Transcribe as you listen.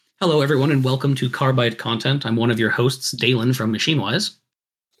Hello, everyone, and welcome to Carbide Content. I'm one of your hosts, Deylan from MachineWise.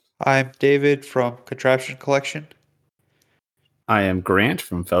 I'm David from Contraption Collection. I am Grant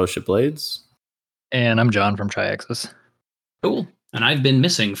from Fellowship Blades. And I'm John from Triaxis. Cool. And I've been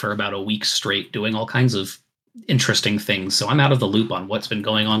missing for about a week straight doing all kinds of interesting things, so I'm out of the loop on what's been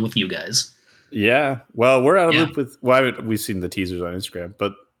going on with you guys. Yeah, well, we're out of loop with. Well, we've seen the teasers on Instagram,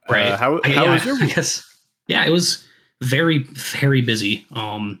 but how was your week? Yeah, it was very, very busy.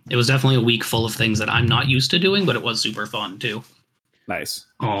 It was definitely a week full of things that I'm not used to doing, but it was super fun too. Nice.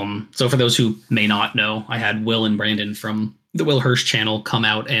 So for those who may not know, I had Will and Brandon from the Will Hirsch channel come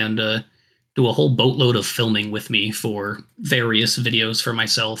out and do a whole boatload of filming with me for various videos for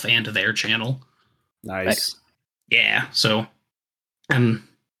myself and their channel. Nice. Yeah. So,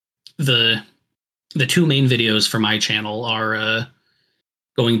 the two main videos for my channel are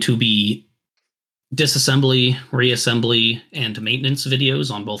going to be disassembly, reassembly, and maintenance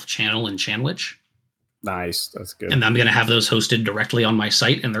videos on both channel and Chanwich. Nice. That's good. And I'm going to have those hosted directly on my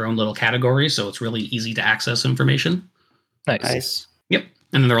site in their own little category, so it's really easy to access information. Nice. Yep.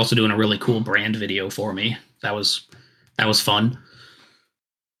 And then they're also doing a really cool brand video for me. That was fun.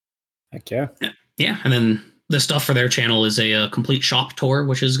 Heck yeah. Yeah. And then the stuff for their channel is a complete shop tour,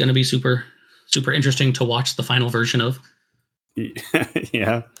 which is going to be super, super interesting to watch the final version of.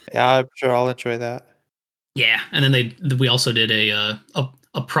 Yeah. Yeah, I'm sure I'll enjoy that. Yeah. And then we also did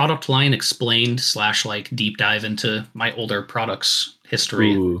a product line explained / like deep dive into my older products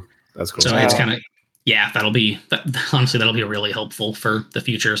history. Ooh, that's cool. So it's kind of, honestly, that'll be really helpful for the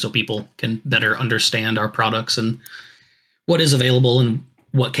future so people can better understand our products and what is available and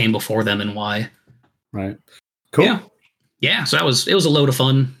what came before them and why. Right. Cool. Yeah. So it was a load of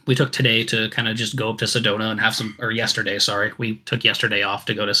fun. We took today to kind of just go up to Sedona and yesterday, we took yesterday off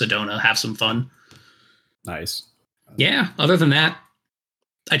to go to Sedona, have some fun. Nice. Yeah. Other than that,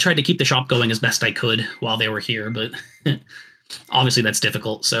 I tried to keep the shop going as best I could while they were here, but obviously that's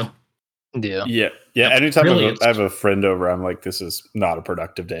difficult. So yeah. Anytime really I have a friend over, I'm like, this is not a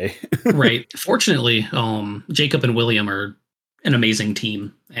productive day. Right. Fortunately, Jacob and William are an amazing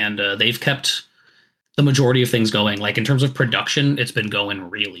team, and they've kept the majority of things going. Like in terms of production, it's been going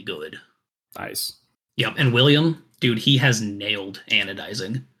really good. Nice. Yep. And William, dude, he has nailed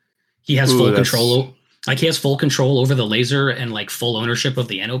anodizing. He has full control. Like he has full control over the laser and like full ownership of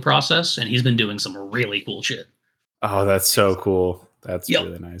the anode process, and he's been doing some really cool shit. Oh, that's so cool. That's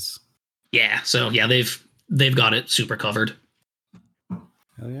really nice. Yeah. So yeah, they've got it super covered.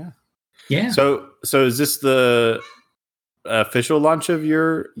 Hell yeah. Yeah. So is this the official launch of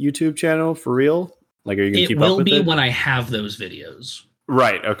your YouTube channel for real? Like, are you gonna keep up with it? It will be when I have those videos.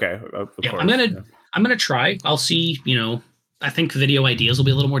 Right. Okay. Yeah, I'm gonna try. I'll see. I think video ideas will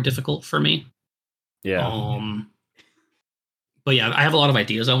be a little more difficult for me. Yeah. But yeah, I have a lot of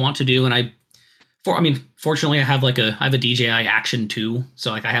ideas I want to do, and fortunately, I have a DJI Action 2, so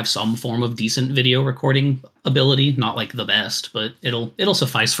like I have some form of decent video recording ability. Not like the best, but it'll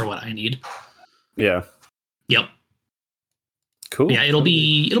suffice for what I need. Yeah. Yep. Cool. Yeah, it'll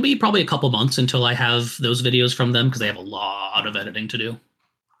be probably a couple months until I have those videos from them because they have a lot of editing to do.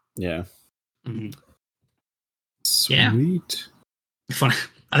 Yeah. Mm-hmm. Sweet. Yeah. Fun.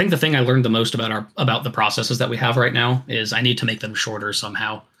 I think the thing I learned the most about the processes that we have right now is I need to make them shorter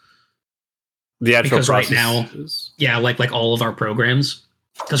somehow. The actual because process right now, like all of our programs.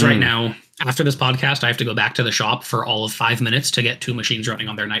 Because right now, after this podcast, I have to go back to the shop for all of 5 minutes to get 2 machines running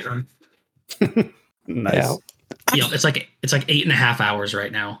on their night run. Nice. Yeah, it's like 8.5 hours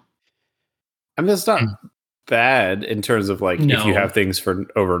right now. I mean, it's not bad in terms of like if you have things for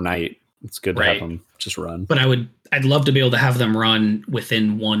overnight, it's good to have them just run. But I'd love to be able to have them run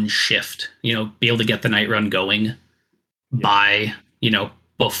within one shift. Be able to get the night run going by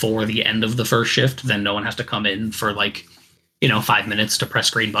before the end of the first shift. Then no one has to come in for 5 minutes to press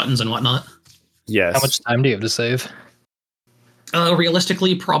screen buttons and whatnot. Yes. How much time do you have to save?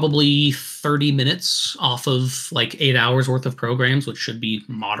 Realistically, probably 30 minutes off of 8 hours worth of programs, which should be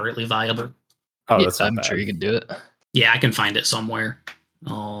moderately viable. Oh, that's I'm sure you can do it. Yeah, I can find it somewhere.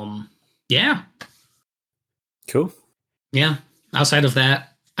 Yeah. Cool. Yeah. Outside of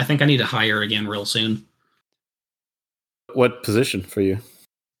that, I think I need to hire again real soon. What position for you?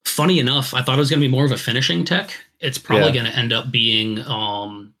 Funny enough, I thought it was going to be more of a finishing tech. It's probably going to end up being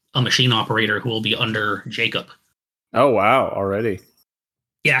a machine operator who will be under Jacob. Oh wow! Already.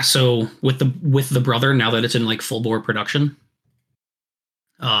 Yeah. So with the brother, now that it's in full bore production,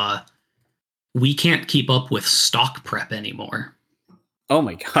 we can't keep up with stock prep anymore. Oh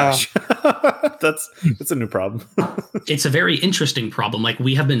my gosh, that's a new problem. It's a very interesting problem.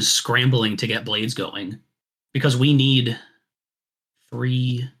 We have been scrambling to get blades going because we need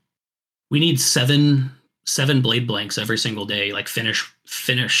we need seven blade blanks every single day, like finish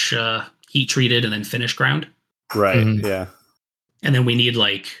heat treated and then finish ground. Right. Yeah. And then we need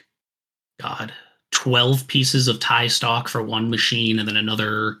 12 pieces of tie stock for one machine, and then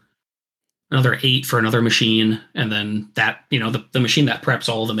another 8 for another machine, and then that the machine that preps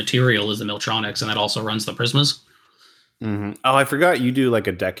all the material is the Miltronics, and that also runs the Prismas. Mm-hmm. Oh, I forgot you do like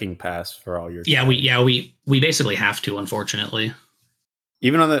a decking pass for all your. We basically have to, unfortunately.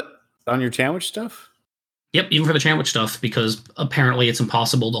 Even on your Channwich stuff. Yep, even for the Channwich stuff, because apparently it's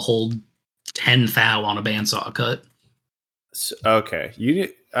impossible to hold 10 thou on a bandsaw cut. So, okay,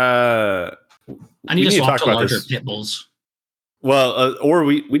 I need to swap to larger pit bulls. Well, or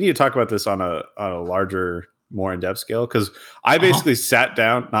we need to talk about this on a larger, more in-depth scale, because I basically sat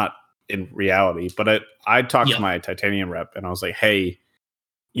down, not in reality, but I talked to my titanium rep, and I was like, hey,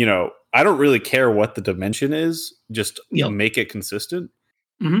 I don't really care what the dimension is, just make it consistent.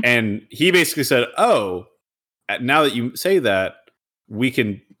 Mm-hmm. And he basically said, oh, now that you say that, we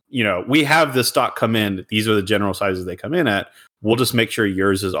can, we have the stock come in. These are the general sizes they come in at. We'll just make sure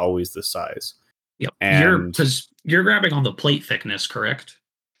yours is always this size. Yep. And you're grabbing on the plate thickness, correct?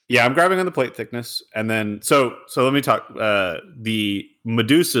 Yeah, I'm grabbing on the plate thickness. And then, so let me talk. The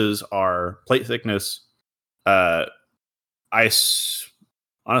Medusas are plate thickness. Honestly,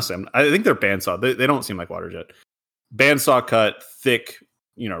 I think they're bandsaw. They don't seem like water jet. Bandsaw cut, thick,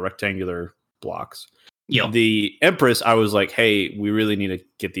 rectangular blocks. Yep. The Empress, I was like, hey, we really need to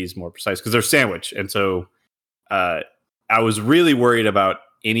get these more precise because they're sandwich. And so I was really worried about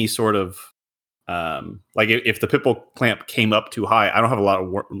any sort of if the pit bull clamp came up too high, I don't have a lot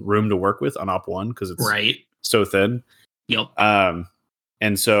of room to work with on op 1 because it's so thin. Yep.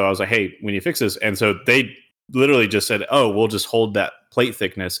 And so I was like, hey, we need to fix this. And so they literally just said, oh, we'll just hold that plate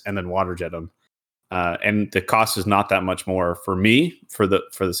thickness and then water jet them. And the cost is not that much more for me for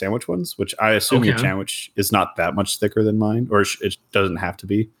the sandwich ones, which I assume your sandwich is not that much thicker than mine, or it doesn't have to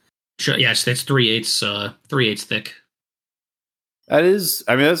be. Sure. Yes, it's 3/8 thick. That is,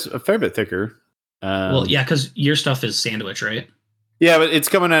 that's a fair bit thicker. Well, yeah, because your stuff is sandwich, right? Yeah, but it's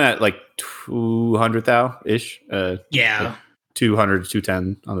coming in at 200 thou ish. Yeah, 200 to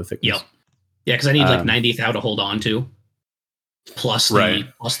 210 on the thickness. Yep. Yeah, because I need 90 thou to hold on to, plus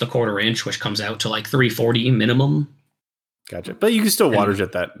the 1/4 inch, which comes out to 340 minimum. Gotcha, but you can still water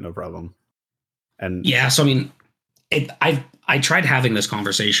jet that, no problem. And yeah, so I tried having this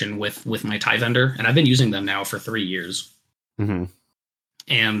conversation with my tie vendor, and I've been using them now for 3 years. Mm-hmm.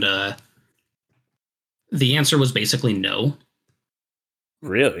 And the answer was basically no.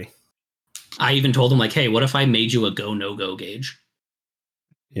 Really? I even told them hey, what if I made you a go no go gauge?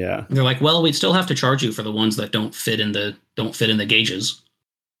 Yeah. And they're like, well, we'd still have to charge you for the ones that don't fit in the gauges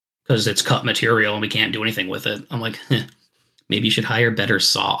because it's cut material and we can't do anything with it. I'm like, maybe you should hire better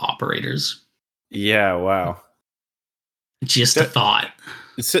saw operators. Yeah. Wow. Just a thought.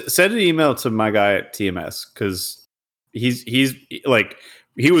 Send an email to my guy at TMS because he's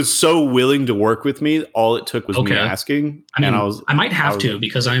he was so willing to work with me. All it took was me asking. I might have to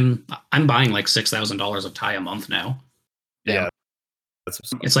because I'm buying $6,000 of tie a month now. Yeah.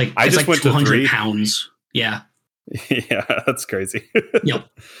 It's I just went 200 pounds. Yeah. Yeah, that's crazy. Yep.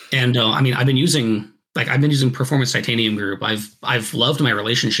 And I've been using Performance Titanium Group. I've loved my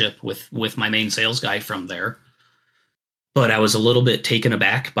relationship with my main sales guy from there. But I was a little bit taken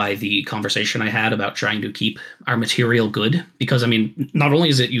aback by the conversation I had about trying to keep our material good. Because, not only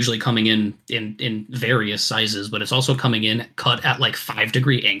is it usually coming in various sizes, but it's also coming in cut at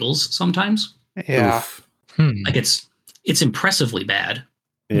 5-degree angles sometimes. Yeah. It's impressively bad.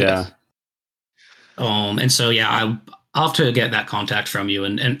 Yeah. And so, yeah, I'll have to get that contact from you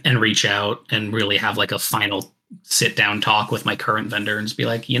and reach out and really have a final sit down talk with my current vendor and just be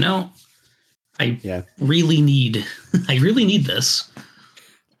like, I really need this.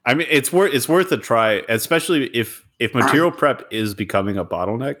 It's worth a try, especially if material prep is becoming a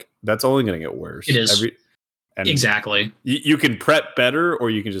bottleneck. That's only going to get worse. It is. Exactly. You can prep better, or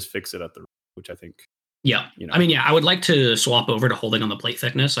you can just fix it at the, which I think. Yeah. I would like to swap over to holding on the plate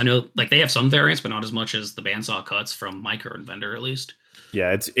thickness. I know they have some variants, but not as much as the bandsaw cuts from my current vendor, at least.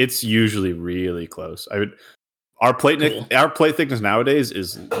 Yeah, it's usually really close. Our plate thickness nowadays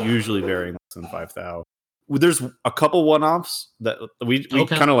is usually varying less than 5 thou. There's a couple one-offs that we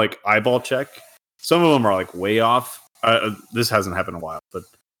kind of eyeball check. Some of them are way off. This hasn't happened in a while, but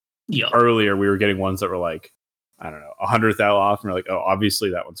earlier we were getting ones that were 100 thou off, and we're oh,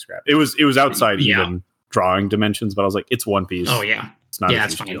 obviously that one's scrapped. It was outside even drawing dimensions, but I a it's one piece. Oh yeah, it's not. Yeah,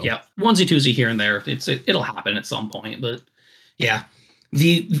 it's fine. Deal. Yeah, onesie twosie here and there. It'll happen at some point, but yeah,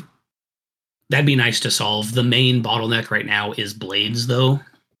 that'd be nice to solve. The main bottleneck right now is blades, though.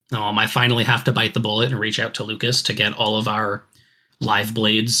 I finally have to bite the bullet and reach out to Lucas to get all of our live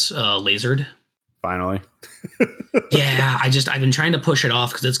blades lasered. Finally. Yeah, I've been trying to push it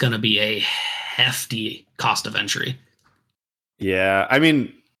off because it's going to be a hefty cost of entry. Yeah, I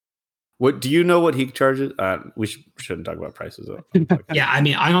mean, what do you know what he charges? We shouldn't talk about prices. Yeah, I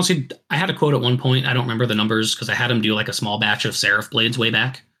mean, I had a quote at one point. I don't remember the numbers because I had him do like a small batch of Seraph blades way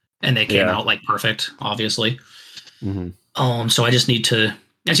back, and they came out like perfect, obviously. Mm-hmm. So I just need to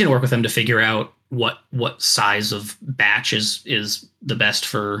work with him to figure out what size of batch is the best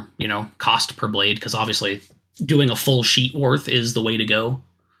for, cost per blade, because obviously doing a full sheet worth is the way to go.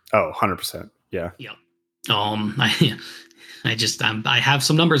 Oh, 100%. Yeah. Yep. I have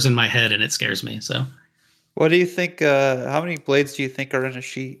some numbers in my head and it scares me. So what do you think? How many blades do you think are in a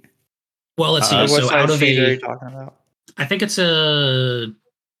sheet? Well, let's see. What So out size of sheet are you talking about? I think it's a.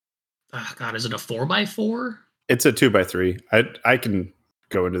 Oh God, is it a 4x4? It's a 2x3. I can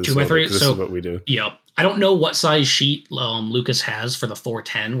go into this 2x3. This is what we do. Yep. I don't know what size sheet Lucas has for the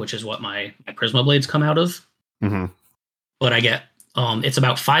 410, which is what my Prisma blades come out of. Mm-hmm. But I get it's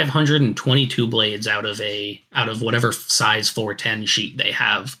about 522 blades out of whatever size 410 sheet they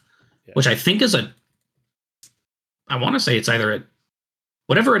have, which I think is I want to say it's either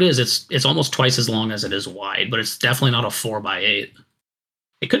whatever it is, it's almost twice as long as it is wide, but it's definitely not a 4x8.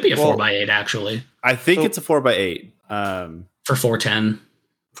 It could be a 4x8 actually. I think it's a 4x8. For 410.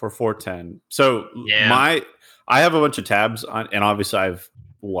 For 410. So yeah. I have a bunch of tabs on, and obviously I have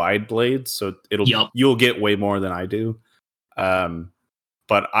wide blades, so you'll get way more than I do.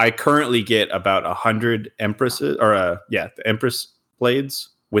 But I currently get about 100 Empresses the Empress blades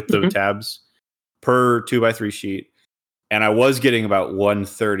with the tabs per 2x3 sheet. And I was getting about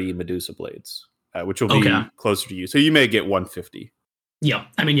 130 Medusa blades, which will be closer to you. So you may get 150. Yeah.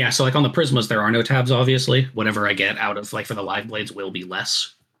 I mean, yeah. So like on the Prismas, there are no tabs, obviously. Whatever I get out of like for the live blades will be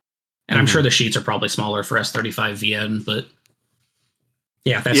less. And I'm sure the sheets are probably smaller for S35VN, but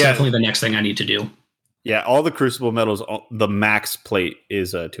yeah, that's definitely the next thing I need to do. Yeah. All the Crucible metals, the max plate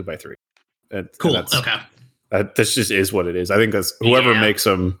is a 2x3. Cool. Okay. This just is what it is. I think that's whoever makes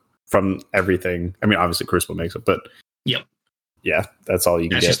them from everything. I mean, obviously Crucible makes it, but yeah, that's all you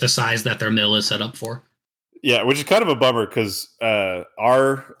can get. That's just the size that their mill is set up for. Yeah, which is kind of a bummer because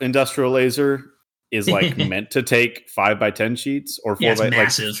our industrial laser is like meant to take 5x10 sheets or 4x. It's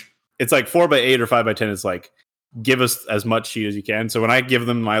massive. It's like 4x8 or 5x10. It's like give us as much sheet as you can. So when I give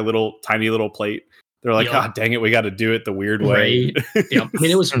them my tiny little plate, they're like, "God dang it, we got to do it the weird way." Right. Yeah, I mean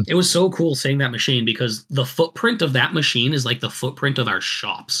it was so cool seeing that machine because the footprint of that machine is like the footprint of our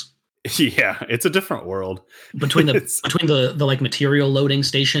shops. Yeah, it's a different world between the like material loading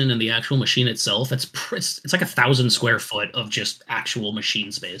station and the actual machine itself. It's like 1,000 square foot of just actual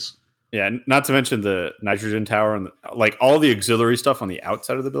machine space. Yeah, not to mention the nitrogen tower and like all the auxiliary stuff on the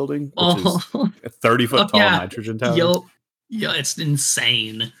outside of the building, which is a 30-foot tall nitrogen tower. Yeah, it's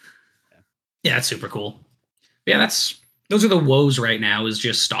insane. Yeah, it's super cool. Yeah, those are the woes right now. Is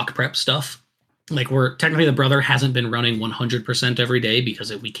just stock prep stuff. Like we're technically the brother hasn't been running 100% every day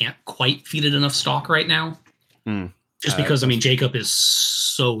because we can't quite feed it enough stock right now. Just because I mean Jacob is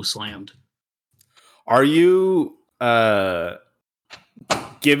so slammed. Are you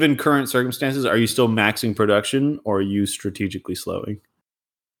given current circumstances, are you still maxing production or are you strategically slowing?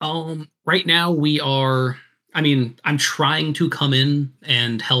 Right now we are. I mean, I'm trying to come in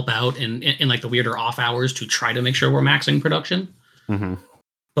and help out in like the weirder off hours to try to make sure we're maxing production. Mm-hmm.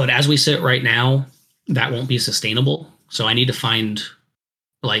 But as we sit right now, that won't be sustainable. So I need to find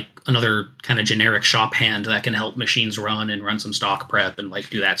like another kind of generic shop hand that can help machines run and run some stock prep and like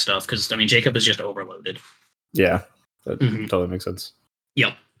do that stuff. Because I mean, Jacob is just overloaded. Yeah, that totally makes sense.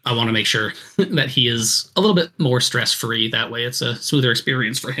 Yep. I want to make sure that he is a little bit more stress-free. That way it's a smoother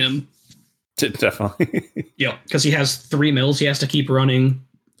experience for him. Definitely. Yeah, because he has 3 mills he has to keep running,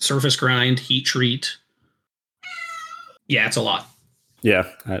 surface grind, heat treat. Yeah, it's a lot. Yeah.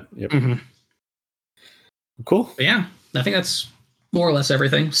 Yep. Cool. But yeah, I think that's more or less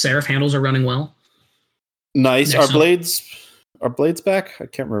everything. Seraph handles are running well. Nice. Are blades back? I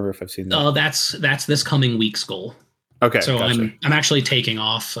can't remember if I've seen that. That's this coming week's goal. Okay. So gotcha. I'm actually taking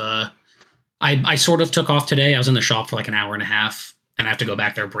off. I sort of took off today. I was in the shop for like an hour and a half, and I have to go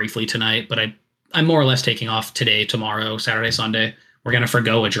back there briefly tonight. But I'm more or less taking off today, tomorrow, Saturday, Sunday. We're gonna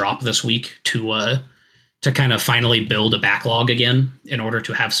forgo a drop this week to kind of finally build a backlog again in order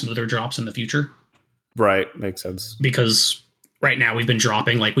to have smoother drops in the future. Right. Makes sense. Because right now we've been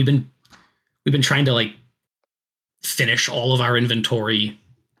dropping, like we've been trying to like finish all of our inventory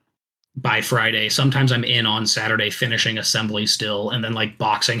by Friday. Sometimes I'm in on Saturday finishing assembly still. And then like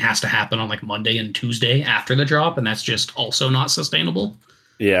boxing has to happen on like Monday and Tuesday after the drop. And that's just also not sustainable.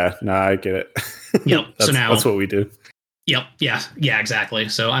 Yeah, no, I get it. Yep. So now that's what we do. Yep. Yeah, exactly.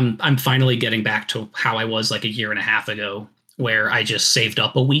 So I'm finally getting back to how I was like a year and a half ago, where I just saved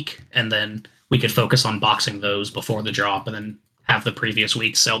up a week and then we could focus on boxing those before the drop and then have the previous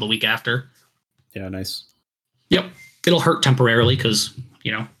week sell the week after. Yeah, nice. Yep. It'll hurt temporarily because,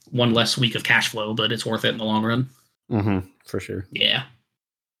 one less week of cash flow, but it's worth it in the long run. Mm-hmm, for sure. Yeah.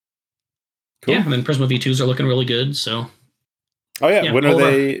 Cool. Yeah, and then Prisma V2s are looking really good. So. Oh yeah, when are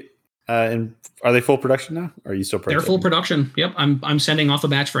they? Are they full production now? Or are you still? They're full production. Yep, I'm sending off a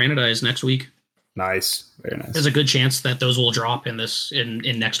batch for anodize next week. Nice, very nice. There's a good chance that those will drop in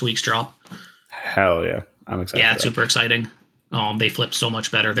next week's drop. Hell yeah, I'm excited. Yeah, it's super exciting. They flip so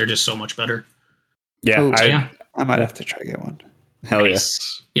much better. They're just so much better. Yeah, I might have to try to get one. Hell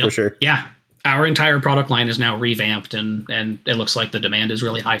nice. Yeah, for sure. Yeah, our entire product line is now revamped, and it looks like the demand is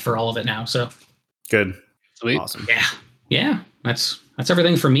really high for all of it now. So good, sweet, awesome. Yeah. That's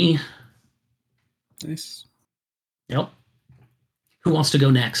everything for me. Nice. Yep. Who wants to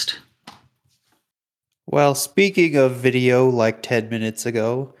go next? Well, speaking of video, like 10 minutes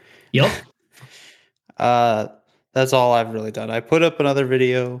ago. Yep. That's all I've really done. I put up another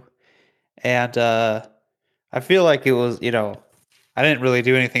video, and I feel like it was, I didn't really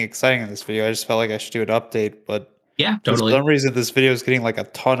do anything exciting in this video. I just felt like I should do an update, but yeah, totally. For some reason, this video is getting like a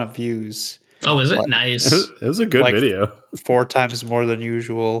ton of views. Oh, is it? Nice. It was a good video. 4 times more than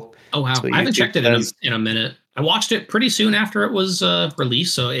usual. Oh, wow. I haven't checked it in a minute. I watched it pretty soon after it was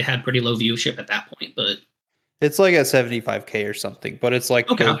released, so it had pretty low viewership at that point, but it's like at 75K or something, but it's like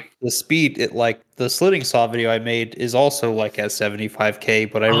the speed, the slitting saw video I made is also like at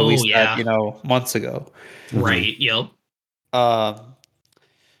 75K, but I released that, months ago. Right. Yep. So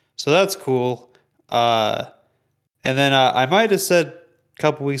that's cool. And then I might have said a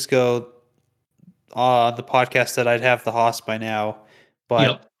couple weeks ago on the podcast that I'd have the Haas by now,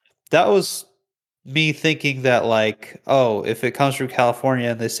 but that was me thinking that if it comes from California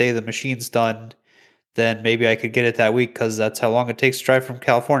and they say the machine's done, then maybe I could get it that week because that's how long it takes to drive from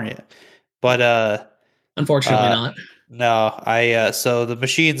California. But unfortunately not. No, so the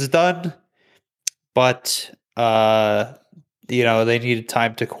machine's done, but they needed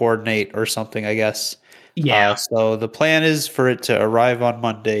time to coordinate or something, I guess. Yeah. So the plan is for it to arrive on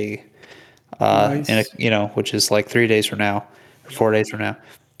Monday, nice. Which is like 3 days from now, or 4 days from now.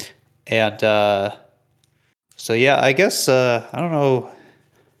 And so yeah, I guess I don't know.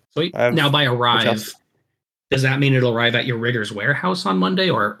 Sweet. Now by arrive, does that mean it'll arrive at your rigger's warehouse on Monday,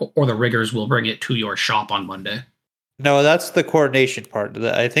 or the riggers will bring it to your shop on Monday? No, that's the coordination part.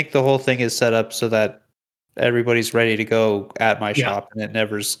 I think the whole thing is set up so that everybody's ready to go at my shop and it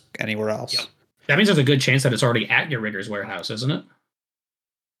never's anywhere else. Yep. That means there's a good chance that it's already at your rigger's warehouse, isn't it?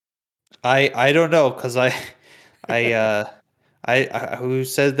 I don't know, because I who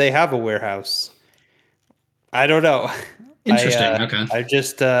said they have a warehouse? I don't know. Interesting. Okay. I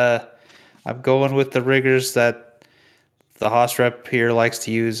just I'm going with the riggers that the Haas rep here likes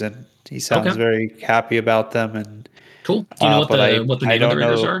to use, and he sounds very happy about them. And cool. Do you know what the name of the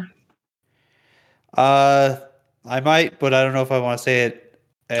riggers are? I might, but I don't know if I want to say it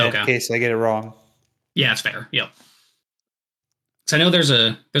in case I get it wrong. Yeah, it's fair. Yep. So I know there's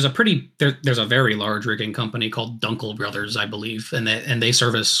a very large rigging company called Dunkel Brothers, I believe, and they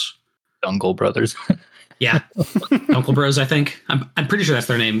service Dunkel Brothers. Yeah, Dunkel Bros. I think I'm pretty sure that's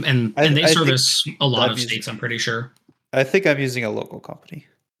their name, and they service a lot of states. I'm pretty sure. I think I'm using a local company.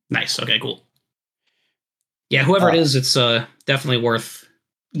 Nice. Okay. Cool. Yeah, whoever it is, it's definitely worth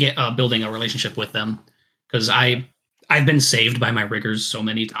building a relationship with them, because I've been saved by my riggers so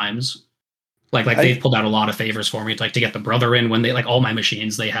many times. They've pulled out a lot of favors for me, to get the brother in when they all my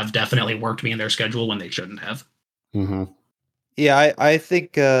machines. They have definitely worked me in their schedule when they shouldn't have. Mm-hmm. Yeah, I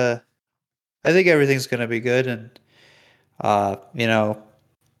think everything's gonna be good, and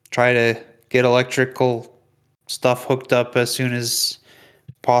try to get electrical stuff hooked up as soon as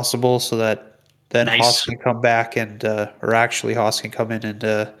possible, so that then Haas can come back and or actually Haas can come in and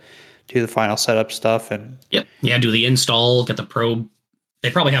do the final setup stuff and do the install, get the probe. They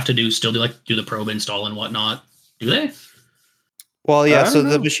probably have to do the probe install and whatnot. Do they? Well, yeah. So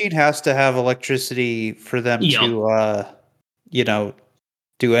the machine has to have electricity for them to,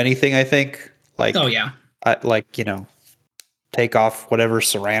 do anything. I think. Take off whatever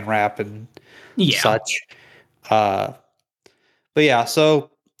saran wrap and such. But yeah, so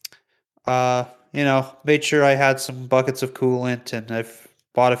made sure I had some buckets of coolant, and I've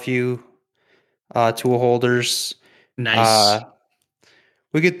bought a few tool holders. Nice.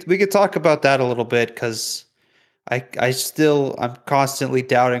 We could talk about that a little bit, because I'm constantly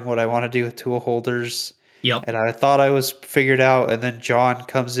doubting what I want to do with tool holders. Yep. And I thought I was figured out, and then John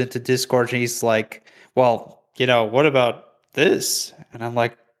comes into Discord and he's like, well, what about this? And I'm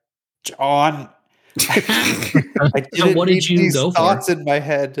like, John, I So didn't what did need you these go for? thoughts in my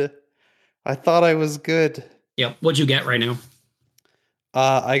head. I thought I was good. Yep. What'd you get right now?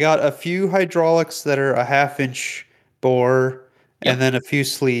 I got a few hydraulics that are a 1/2 inch bore, Yep. and then a few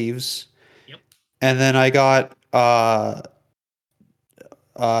sleeves. Yep. And then I got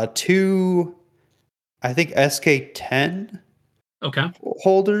two, I think SK10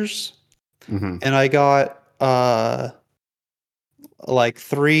 holders, Mm-hmm. and I got like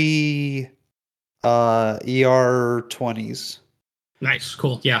 3 ER20s. Nice.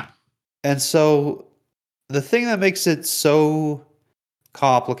 Cool. Yeah. And so the thing that makes it so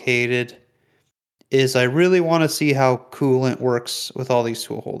complicated is I really want to see how coolant works with all these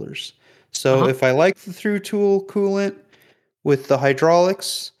tool holders. So if I like the through tool coolant with the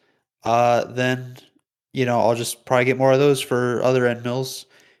hydraulics, then I'll just probably get more of those for other end mills.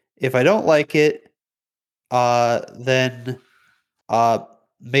 If I don't like it, then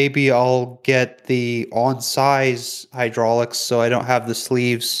maybe I'll get the on size hydraulics so I don't have the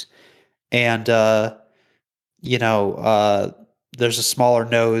sleeves, and there's a smaller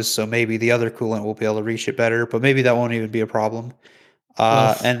nose, so maybe the other coolant will be able to reach it better, but maybe that won't even be a problem.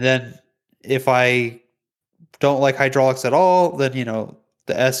 And then if I don't like hydraulics at all, then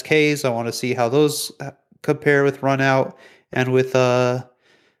the SKs, I want to see how those compare with run out and with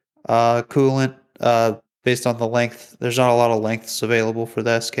coolant based on the length. There's not a lot of lengths available for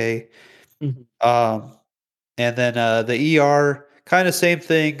the SK. And then the ER, kind of same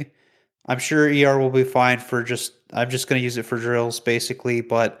thing. I'm sure ER will be fine for I'm just going to use it for drills basically,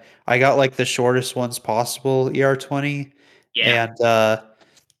 but I got like the shortest ones possible, ER20. Yeah. And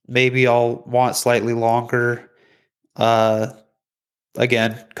maybe I'll want slightly longer, again,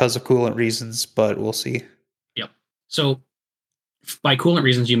 because of coolant reasons, but we'll see. Yep. So by coolant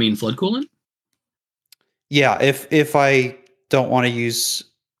reasons, you mean flood coolant? Yeah, if I don't want to use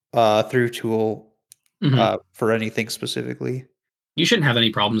through tool for anything specifically. You shouldn't have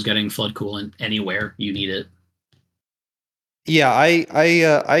any problems getting flood coolant anywhere you need it. Yeah,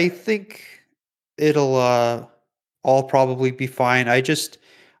 I think it'll all probably be fine. I'm just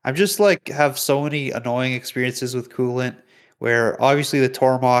like have so many annoying experiences with coolant where obviously the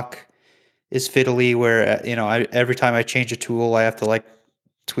Tormach is fiddly where every time I change a tool I have to like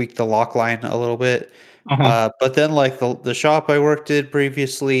tweak the lock line a little bit. But then like the shop I worked at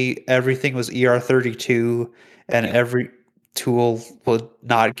previously, everything was ER32 and every tool would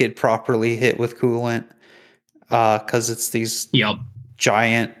not get properly hit with coolant because it's these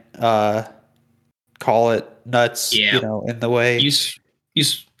giant call it nuts, in the way.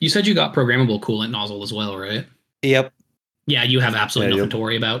 You said you got programmable coolant nozzle as well, right? Yep. Yeah, you have absolutely nothing to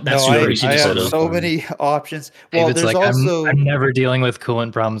worry about. That's I have so many options. Well, David's there's like, also I'm never dealing with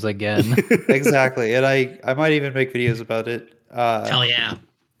coolant problems again. Exactly, and I might even make videos about it. Hell yeah!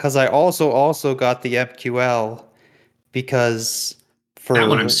 Because I also got the MQL because for that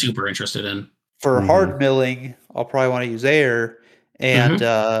one I'm super interested in. For hard milling, I'll probably want to use air, and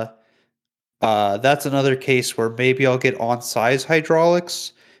that's another case where maybe I'll get on size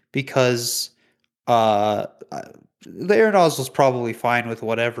hydraulics because the air nozzle is probably fine with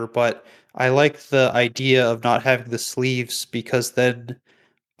whatever, but I like the idea of not having the sleeves because then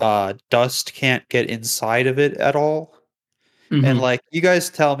dust can't get inside of it at all. And like you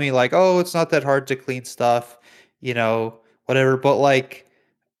guys tell me like, oh, it's not that hard to clean stuff, whatever, but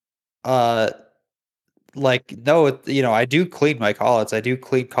no, I do clean my collets. I do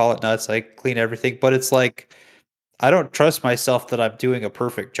clean collet nuts. I clean everything, but it's like I don't trust myself that I'm doing a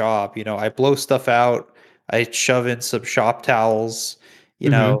perfect job. I blow stuff out. I shove in some shop towels,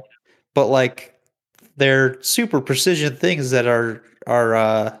 but like they're super precision things that are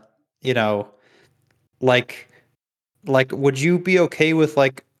like would you be okay with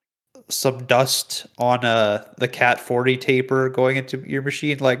like some dust on the Cat 40 taper going into your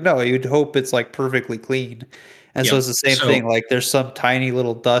machine? Like no, you'd hope it's like perfectly clean. And so it's the same thing. Like there's some tiny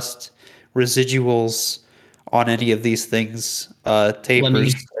little dust residuals on any of these things,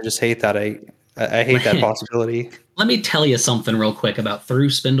 tapers. I just hate that. I hate that possibility. Let me tell you something real quick about through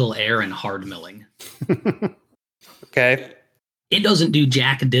spindle air and hard milling. Okay. It doesn't do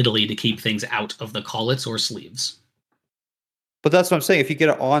jack diddly to keep things out of the collets or sleeves. But that's what I'm saying. If you get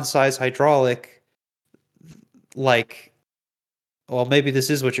an on-size hydraulic, like, well, maybe this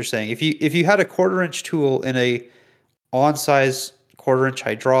is what you're saying. If you had a 1/4 inch tool in a on-size 1/4 inch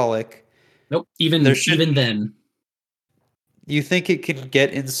hydraulic, nope. Even then, you think it can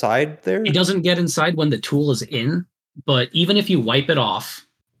get inside there? It doesn't get inside when the tool is in, but even if you wipe it off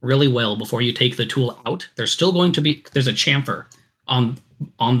really well before you take the tool out, there's still going to be there's a chamfer on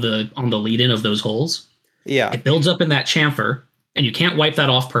the lead in of those holes. Yeah. It builds up in that chamfer, and you can't wipe that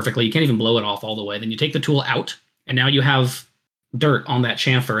off perfectly. You can't even blow it off all the way. Then you take the tool out, and now you have dirt on that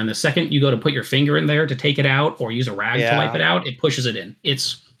chamfer. And the second you go to put your finger in there to take it out or use a rag to wipe it out, it pushes it in. It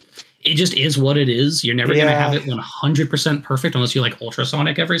just is what it is. You're never going to have it 100% perfect unless you like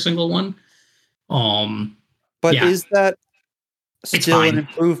ultrasonic every single one. But is that still an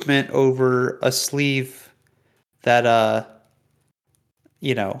improvement over a sleeve that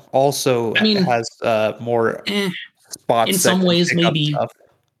also has more spots in some ways maybe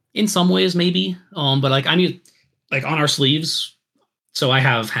in some ways maybe but like I need like on our sleeves, so I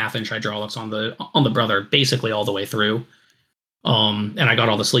have 1/2-inch hydraulics on the Brother basically all the way through, and I got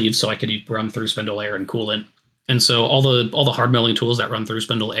all the sleeves so I could run through spindle air and coolant, and so all the hard milling tools that run through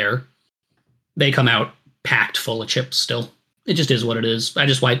spindle air, they come out packed full of chips still. It just is what it is. I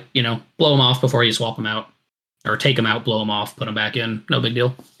just wipe, blow them off before you swap them out, or take them out, blow them off, put them back in. No big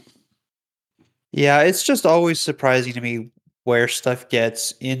deal. Yeah, it's just always surprising to me where stuff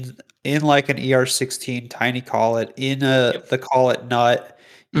gets in like an ER16 tiny collet, in the collet nut,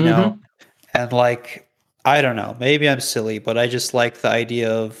 you know, and like, I don't know, maybe I'm silly, but I just like the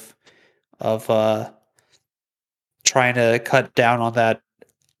idea of trying to cut down on that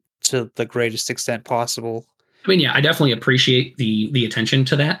to the greatest extent possible. I mean, yeah, I definitely appreciate the attention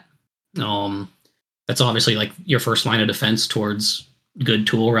to that. That's obviously like your first line of defense towards good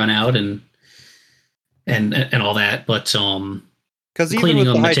tool run out and all that. But because cleaning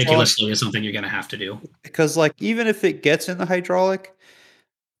them meticulously is something you're going to have to do. Because like even if it gets in the hydraulic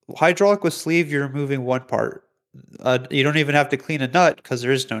with sleeve, you're removing one part. You don't even have to clean a nut because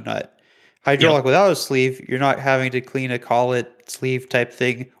there is no nut. Hydraulic without a sleeve, you're not having to clean a collet sleeve type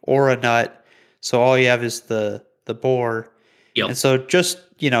thing or a nut. So all you have is the bore. And so just,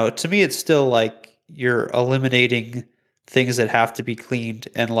 to me, it's still like you're eliminating things that have to be cleaned.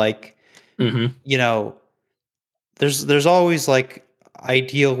 And like, there's always like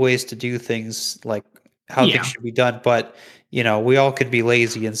ideal ways to do things, like how things should be done. But, we all could be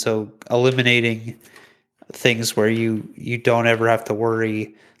lazy. And so eliminating things where you don't ever have to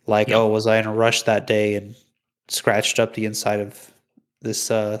worry, like, oh, was I in a rush that day and scratched up the inside of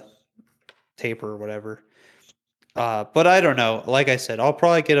this taper or whatever. But I don't know. Like I said, I'll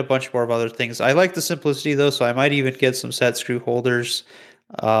probably get a bunch more of other things. I like the simplicity though, so I might even get some set screw holders.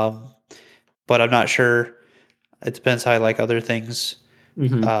 But I'm not sure. It depends how I like other things.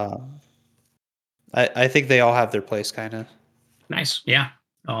 I think they all have their place, kind of. Nice. Yeah.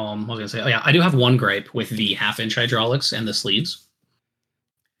 I was gonna say, I do have one gripe with the 1/2-inch hydraulics and the sleeves.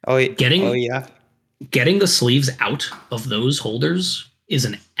 Getting the sleeves out of those holders is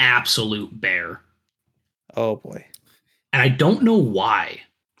an absolute bear. Oh boy. And I don't know why.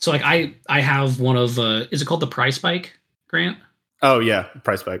 So like I have one of is it called the Price Bike, Grant? Oh yeah,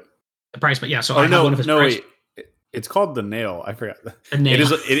 Price Bike. The Price Bike. Yeah, so I have one of his wait. It's called the Nail. I forgot. The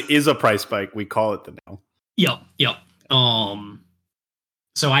Nail. It is a Price Bike. We call it the Nail. Yep.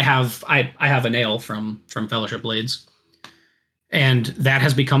 So I have a Nail from Fellowship Blades. And that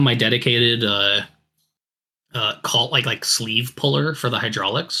has become my dedicated like sleeve puller for the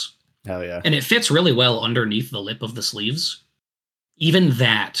hydraulics. Hell yeah. And it fits really well underneath the lip of the sleeves. Even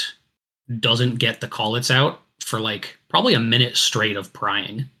that doesn't get the collets out for like probably a minute straight of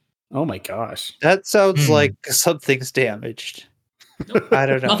prying. Oh my gosh. That sounds like something's damaged. Nope. I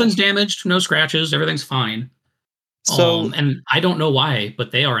don't know. Nothing's damaged, no scratches, everything's fine. So and I don't know why,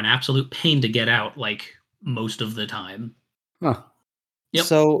 but they are an absolute pain to get out like most of the time. Huh. Yep.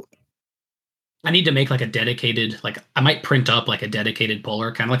 So I need to make like a dedicated, like I might print up like a dedicated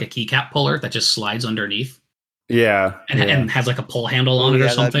puller, kind of like a keycap puller that just slides underneath. Yeah. And has like a pull handle on it or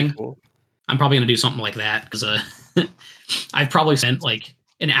something. Cool. I'm probably going to do something like that because I've probably spent like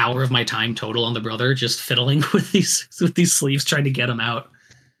an hour of my time total on the Brother just fiddling with these sleeves trying to get them out.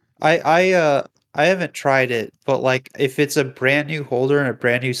 I haven't tried it, but like if it's a brand new holder and a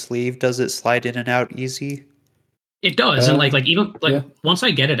brand new sleeve, does it slide in and out easy? It does, and like even like once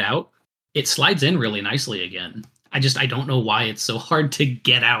I get it out, it slides in really nicely again. I don't know why it's so hard to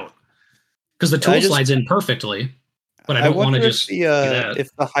get out because the tool slides in perfectly, but I don't want to just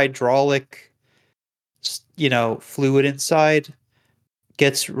if the hydraulic, fluid inside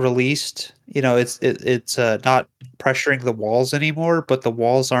gets released. It's not pressuring the walls anymore, but the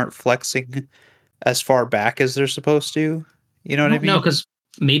walls aren't flexing as far back as they're supposed to. You know what I mean? No, because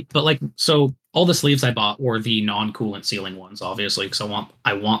but like so. All the sleeves I bought were the non-coolant sealing ones, obviously, because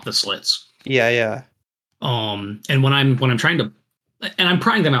I want the slits. Yeah. And when I'm trying to, and I'm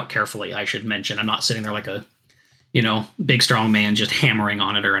prying them out carefully, I should mention. I'm not sitting there like a big strong man just hammering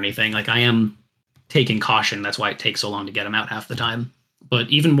on it or anything. Like I am taking caution. That's why it takes so long to get them out half the time. But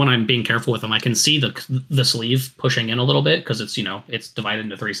even when I'm being careful with them, I can see the sleeve pushing in a little bit because it's divided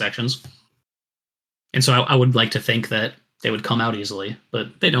into 3 sections. And so I would like to think that they would come out easily,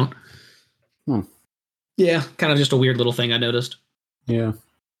 but they don't. Yeah, kind of just a weird little thing I noticed. Yeah.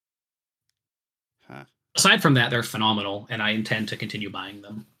 Aside from that, they're phenomenal, and I intend to continue buying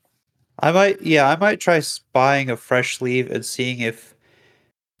them. I might try buying a fresh sleeve and seeing if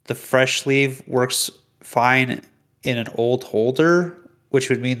the fresh sleeve works fine in an old holder, which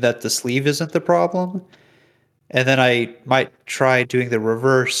would mean that the sleeve isn't the problem. And then I might try doing the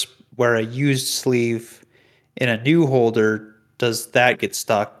reverse, where a used sleeve in a new holder, does that get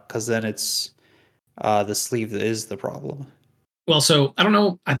stuck? Because then it's the sleeve that is the problem. Well, so I don't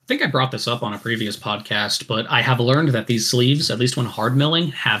know. I think I brought this up on a previous podcast, but I have learned that these sleeves, at least when hard milling,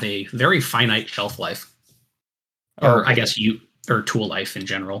 have a very finite shelf life, or I guess or tool life in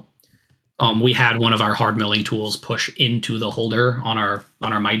general. We had one of our hard milling tools push into the holder on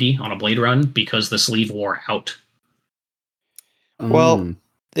our Mighty on a blade run because the sleeve wore out. Well,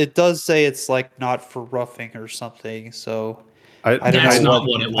 it does say it's like not for roughing or something, so I don't know. That's not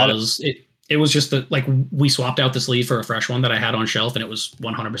what it was. It was just that, like, we swapped out the sleeve for a fresh one that I had on shelf, and it was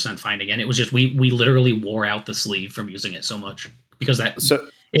 100% fine again. It was just we literally wore out the sleeve from using it so much because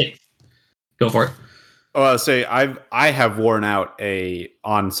go for it. Oh, I'll say I have worn out a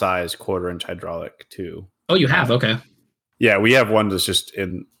on size 1/4-inch hydraulic too. Oh, you have? Okay. Yeah, we have one that's just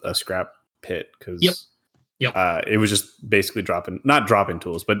in a scrap pit because it was just basically not dropping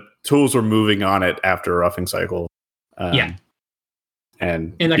tools, but tools were moving on it after a roughing cycle. And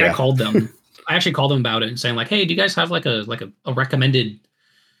I called them. I actually called them about it and saying like, hey, do you guys have like a recommended,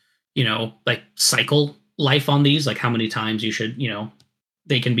 like cycle life on these? Like how many times you should,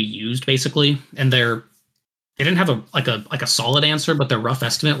 they can be used basically. And they didn't have a solid answer, but their rough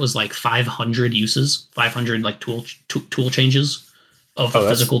estimate was like 500 uses, 500 like tool changes of a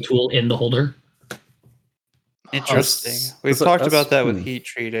physical tool in the holder. Interesting. We've talked about that with heat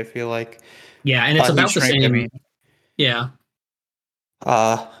treat, I feel like. Yeah, and it's about the same. Yeah.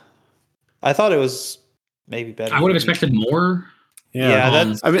 I thought it was maybe better. I would have expected more.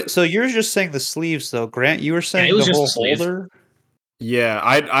 Yeah, so you're just saying the sleeves though, Grant. You were saying the whole holder. Yeah,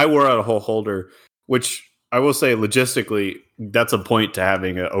 I wore out a whole holder, which I will say logistically, that's a point to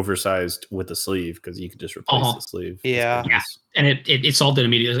having an oversized with a sleeve because you could just replace the sleeve. Yeah, and it solved it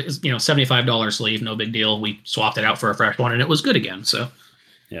immediately. It's, $75 sleeve, no big deal. We swapped it out for a fresh one, and it was good again. So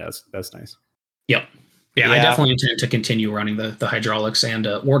yeah, that's nice. Yep. Yeah, I definitely intend to continue running the hydraulics, and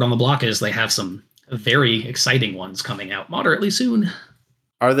word on the block is they have some very exciting ones coming out moderately soon.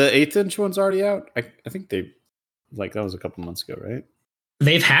 Are the 1/8-inch ones already out? I think that was a couple months ago, right?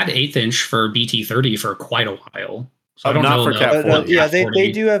 They've had 1/8-inch for BT30 for quite a while. So I don't know for Cat 40. Yeah,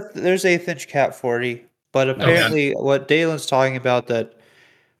 they do have. There's 1/8-inch Cat 40, but apparently what Deylan's talking about that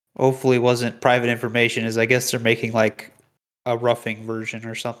hopefully wasn't private information is I guess they're making like a roughing version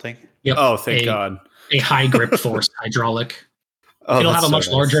or something. Yep. Oh, thank God. A high grip force hydraulic. It'll have a much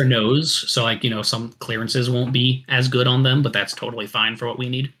larger nose, so some clearances won't be as good on them, but that's totally fine for what we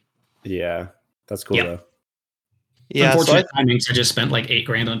need. Yeah, that's cool though. Yeah, unfortunate timings. I just spent like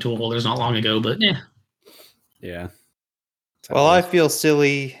 $8,000 on tool holders not long ago, but yeah. Well, I feel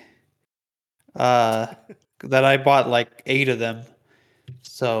silly that I bought like 8 of them,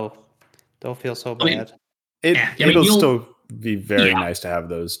 so don't feel so bad. It'll still be very nice to have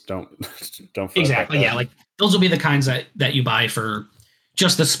those. Don't exactly. Yeah, like those will be the kinds that you buy for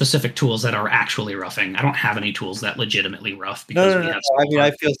just the specific tools that are actually roughing. I don't have any tools that legitimately rough because we have. I mean,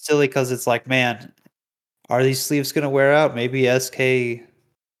 I feel silly because it's like, man, are these sleeves going to wear out? Maybe SK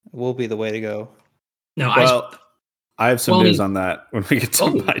will be the way to go. No, I have some news on that when we get to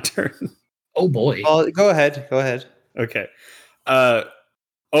my turn. Oh boy. Go ahead. Okay.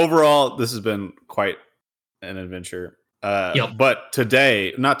 Overall, this has been quite an adventure. But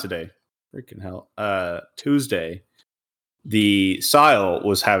Tuesday, the Sile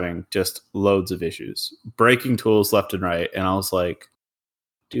was having just loads of issues, breaking tools left and right. And I was like,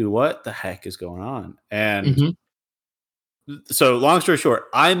 dude, what the heck is going on? And so long story short,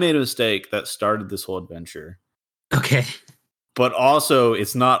 I made a mistake that started this whole adventure. Okay. But also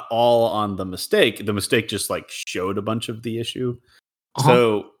it's not all on the mistake. The mistake just like showed a bunch of the issue.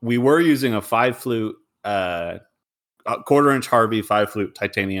 So we were using a 5-flute, 1/4-inch Harvey 5-flute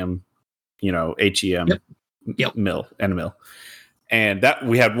titanium, HEM mill. And that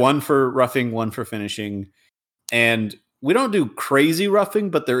we had one for roughing, one for finishing. And we don't do crazy roughing,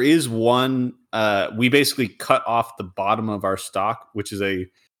 but there is one. We basically cut off the bottom of our stock, which is a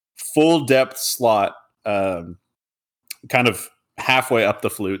full depth slot kind of halfway up the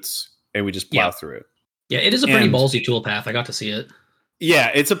flutes, and we just plow through it. Yeah, it is a pretty ballsy toolpath. I got to see it.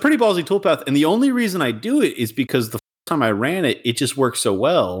 Yeah, it's a pretty ballsy toolpath, and the only reason I do it is because the first time I ran it, it just worked so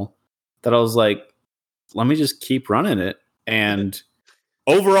well that I was like, let me just keep running it. And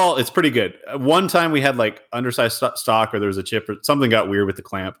overall, it's pretty good. One time we had like undersized stock, or there was a chip, or something got weird with the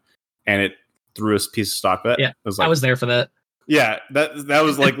clamp, and it threw a piece of stock. But yeah, was like, I was there for that. Yeah, that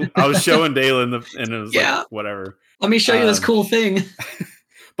was like I was showing Deylan, and it was like whatever. Let me show you this cool thing.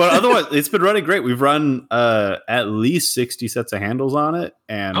 But otherwise, it's been running great. We've run at least 60 sets of handles on it,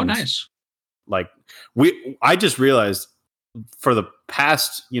 and nice. Like I just realized for the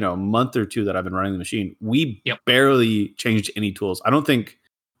past month or two that I've been running the machine, we barely changed any tools. I don't think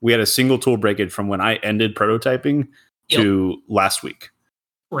we had a single tool breakage from when I ended prototyping to last week.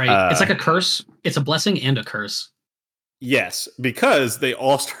 Right, it's like a curse. It's a blessing and a curse. Yes, because they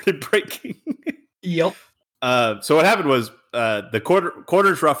all started breaking. Yep. So what happened was the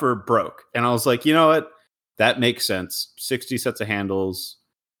quarters rougher broke, and I was like, you know what, that makes sense. 60 sets of handles,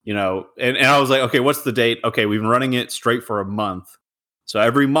 and I was like, okay, what's the date? Okay, we've been running it straight for a month, so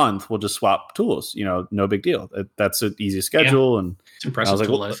every month we'll just swap tools. No big deal. That's an easy schedule, and it's impressive. I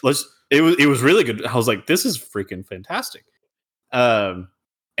was like, It was really good. I was like, this is freaking fantastic.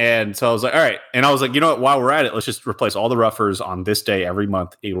 And so I was like, all right. And I was like, you know what? While we're at it, let's just replace all the roughers on this day every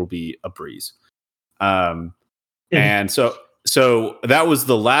month. It will be a breeze. And so that was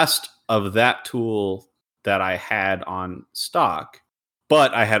the last of that tool that I had on stock,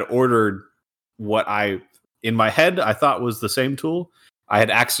 but I had ordered what in my head, I thought was the same tool. I had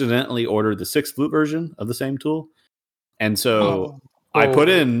accidentally ordered the 6 flute version of the same tool. And so I put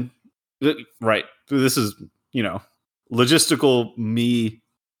in, right. This is, logistical me.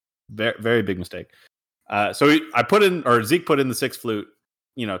 Very, very big mistake. So I put in, or Zeke put in the 6 flute,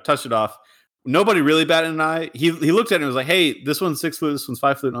 touched it off. Nobody really batted an eye. He looked at it and was like, hey, this one's 6 flute, this one's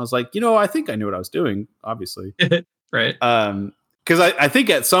 5 flute. And I was like, I think I knew what I was doing, obviously. Right. Because I think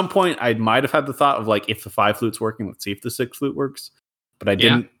at some point I might have had the thought of like, if the 5 flute's working, let's see if the 6 flute works. But I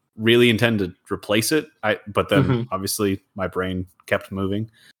didn't really intend to replace it. But then obviously my brain kept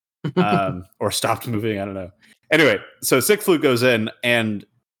moving or stopped moving. I don't know. Anyway, so 6 flute goes in, and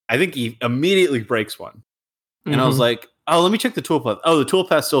I think he immediately breaks one. And I was like, oh, let me check the toolpath. Oh, the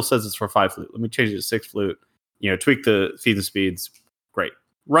toolpath still says it's for 5 flute. Let me change it to 6 flute. Tweak the feed the speeds. Great.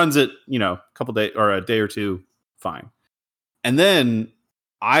 Runs it, a couple days or a day or two. Fine. And then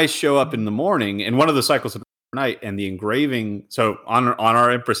I show up in the morning, and one of the cycles of the night, and the engraving. So on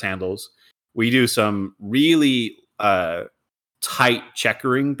our Empress handles, we do some really tight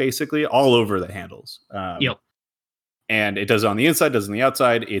checkering, basically all over the handles. And it does it on the inside, does it on the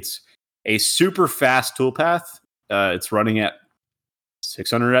outside. It's a super fast toolpath. It's running at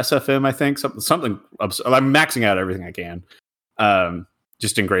 600 SFM, I think. Something. I'm maxing out everything I can,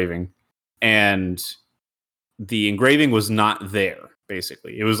 just engraving. And the engraving was not there,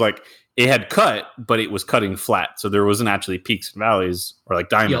 basically. It was like it had cut, but it was cutting flat. So there wasn't actually peaks and valleys or like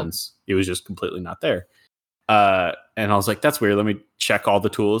diamonds. It was just completely not there. And I was like, that's weird. Let me check all the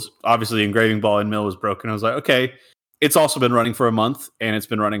tools. Obviously, the engraving ball and mill was broken. I was like, okay. It's also been running for a month, and it's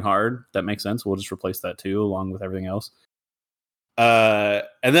been running hard. That makes sense. We'll just replace that too, along with everything else. And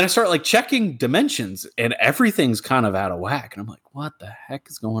then I start like checking dimensions, and everything's kind of out of whack. And I'm like, what the heck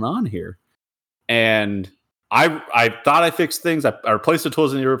is going on here? And I thought I fixed things. I replaced the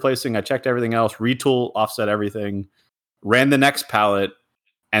tools I needed replacing. I checked everything else, retool, offset everything, ran the next palette,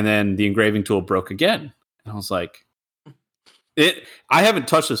 and then the engraving tool broke again. And I was like, I haven't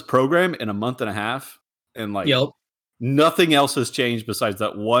touched this program in a month and a half, and like, nothing else has changed besides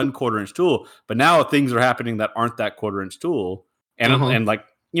that 1 1/4-inch tool. But now things are happening that aren't that 1/4-inch tool. And and like,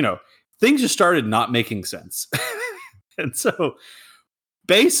 things just started not making sense. And so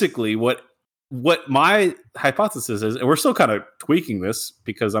basically what my hypothesis is, and we're still kind of tweaking this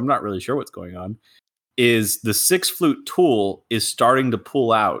because I'm not really sure what's going on, is the 6 flute tool is starting to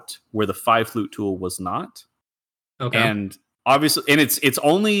pull out where the 5 flute tool was not. Okay. And obviously, and it's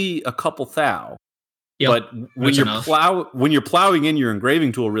only a couple thou. But when you're plowing in your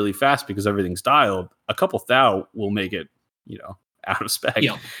engraving tool really fast because everything's dialed, a couple thou will make it, out of spec.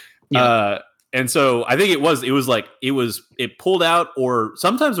 And so I think it pulled out, or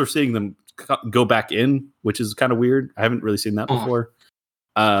sometimes we're seeing them go back in, which is kind of weird. I haven't really seen that before.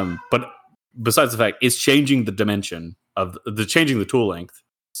 But besides the fact it's changing the dimension of changing the tool length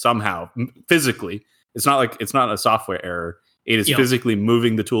somehow physically, it's not a software error. It is physically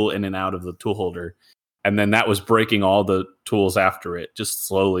moving the tool in and out of the tool holder. And then that was breaking all the tools after it, just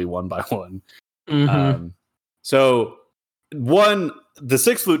slowly, one by one. So one, the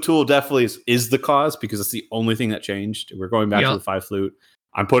 6-flute tool definitely is the cause because it's the only thing that changed. We're going back to the 5-flute.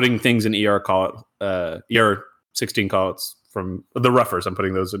 I'm putting things in ER 16 collets from the roughers. I'm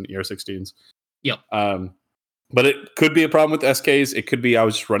putting those in ER 16s. Yep. But it could be a problem with SKs. It could be I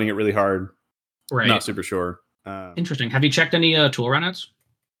was just running it really hard. Right. Not super sure. Interesting. Have you checked any tool runouts?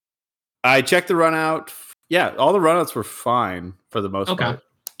 I checked the runout. Yeah, all the runouts were fine for the most part.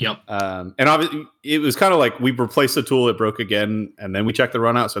 Yep. And obviously, it was kind of like we replaced the tool, it broke again, and then we checked the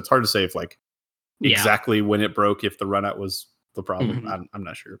runout. So it's hard to say if exactly when it broke, if the runout was the problem. Mm-hmm. I'm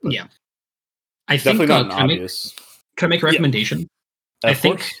not sure. But I think definitely not obvious. Can I make a recommendation? I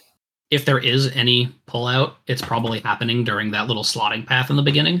think if there is any pullout, it's probably happening during that little slotting path in the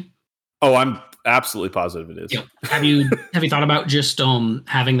beginning. Oh, I'm absolutely positive it is. Yep. Have you thought about just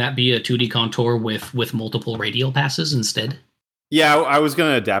having that be a 2D contour with multiple radial passes instead? Yeah, I was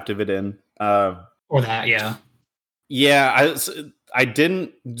going to adaptive it in. Or that, yeah. Yeah, I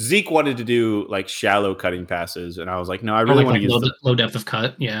didn't. Zeke wanted to do like shallow cutting passes, and I was like, no, I really want to use low depth of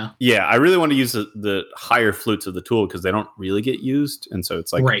cut. Yeah. Yeah, I really want to use the higher flutes of the tool because they don't really get used, and so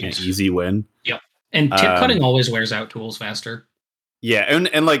it's like an easy win. Yep. And tip cutting always wears out tools faster. Yeah,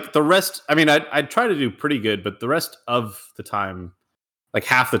 and like the rest, I mean, I try to do pretty good, but the rest of the time, like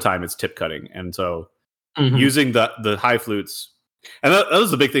half the time, it's tip cutting, and so using the high flutes. And that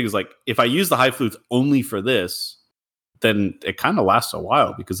was the big thing is like, if I use the high flutes only for this, then it kind of lasts a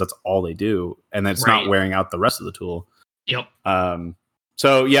while because that's all they do. And then it's not wearing out the rest of the tool. Yep.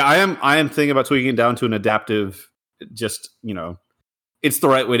 So yeah, I am thinking about tweaking it down to an adaptive, just, it's the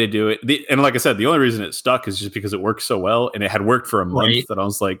right way to do it. And like I said, the only reason it stuck is just because it worked so well and it had worked for a month that I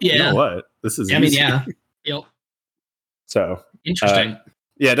was like, you know what? This is easy. Yep. So interesting.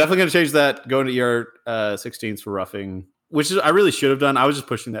 Yeah, definitely going to change that. Going to ER 16s for roughing, which is I really should have done. I was just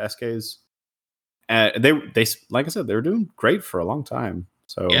pushing the SKs. They like I said, they were doing great for a long time.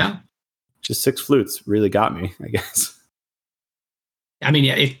 So just 6 flutes really got me, I guess. I mean,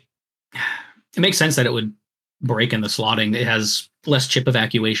 it makes sense that it would break in the slotting. It has less chip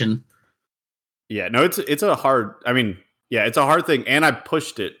evacuation. Yeah, no, it's a hard. I mean, yeah, it's a hard thing, and I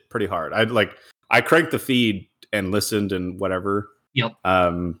pushed it pretty hard. I cranked the feed and listened and whatever. Yep.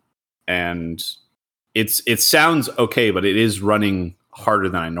 And it sounds okay, but it is running harder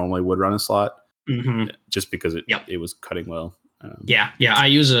than I normally would run a slot, just because it was cutting well. Yeah. I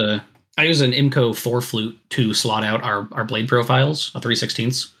use an IMCO 4 flute to slot out our blade profiles, a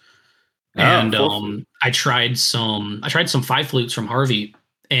 3/16. And I tried some 5 flutes from Harvey,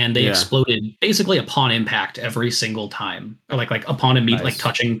 and they exploded basically upon impact every single time. Or like upon like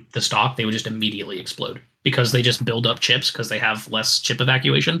touching the stock, they would just immediately explode because they just build up chips because they have less chip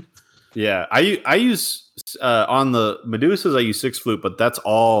evacuation. Yeah, I use on the Medusas I use 6 flute, but that's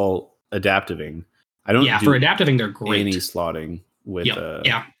all adaptiving. I don't. For adaptiving, they're great. Any slotting with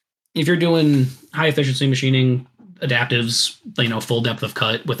if you're doing high efficiency machining, adaptives, full depth of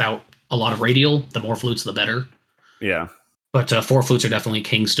cut without a lot of radial, the more flutes, the better. Yeah. But 4 flutes are definitely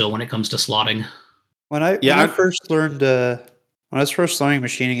king still when it comes to slotting. When I first learned, when I was first learning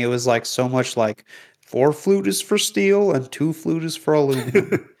machining, it was like so much like 4 flute is for steel and 2 flute is for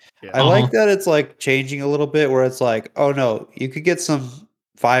aluminum. I like that it's like changing a little bit where it's like, oh no, you could get some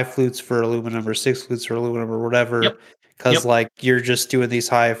 5 flutes for aluminum or 6 flutes for aluminum or whatever. Because like you're just doing these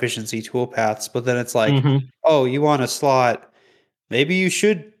high efficiency tool paths. But then it's like, oh, you want a slot. Maybe you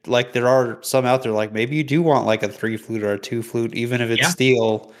should, like, there are some out there, like, maybe you do want, like, a 3 flute or a 2 flute, even if it's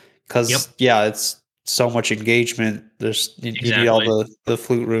steel, because, it's so much engagement. You need all the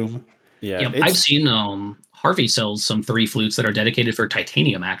flute room. Yeah. I've seen Harvey sells some 3 flutes that are dedicated for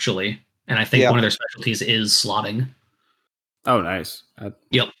titanium, actually. And I think one of their specialties is slotting. Oh, nice.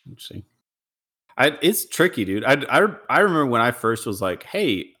 Interesting. It's tricky, dude. I remember when I first was like,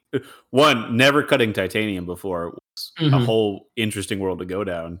 hey, never cutting titanium before was a whole interesting world to go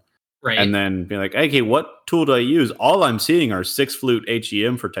down. Right. And then be like, okay, what tool do I use? All I'm seeing are 6 flute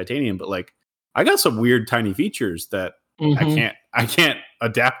HEM for titanium, but like I got some weird tiny features that I can't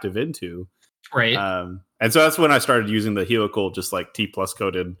adaptive into. Right. And so that's when I started using the helical, just like T+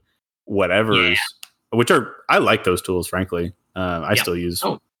 coated whatever's, which I like those tools, frankly. I still use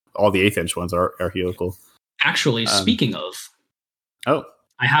all the 1/8 inch ones are helical. Actually, speaking of, I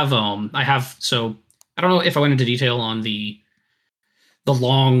have so I don't know if I went into detail on the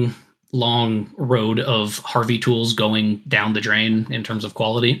long road of Harvey tools going down the drain in terms of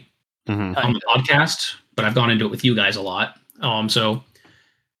quality on the podcast, but I've gone into it with you guys a lot. So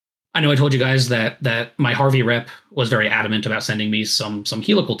I know I told you guys that my Harvey rep was very adamant about sending me some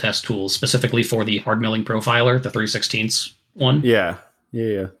helical test tools specifically for the hard milling profiler, the 3/16 one. Yeah.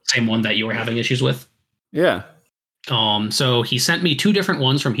 Same one that you were having issues with. Yeah. So he sent me 2 different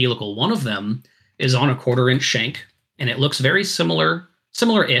ones from Helical. One of them is on a 1/4-inch shank, and it looks very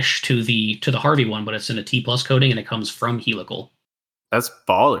similar-ish to the Harvey one, but it's in a T+ coating, and it comes from Helical. That's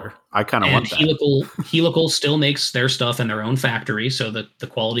baller. I kind of want that. Helical still makes their stuff in their own factory, so that the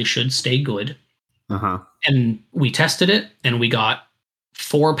quality should stay good. Uh-huh. And we tested it, and we got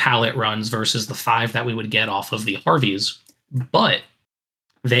 4 pallet runs versus the 5 that we would get off of the Harveys. But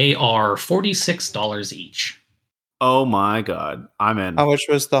they are $46 each. Oh my god, I'm in. How much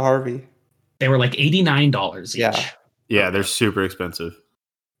was the Harvey? They were like $89 each. Yeah, they're super expensive.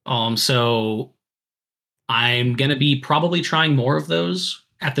 So I'm gonna be probably trying more of those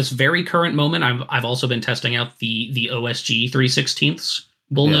at this very current moment. I've also been testing out the OSG 3/16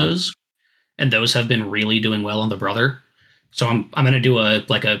 bullnose, and those have been really doing well on the Brother. So I'm gonna do a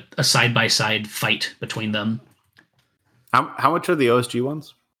side-by-side fight between them. How much are the OSG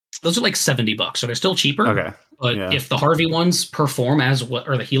ones? Those are like $70, so they're still cheaper. Okay. But if the Harvey ones perform as well,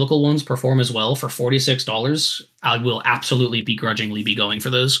 or the Helical ones perform as well for $46, I will absolutely begrudgingly be going for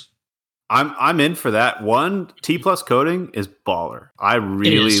those. I'm in for that. One T+ coating is baller. I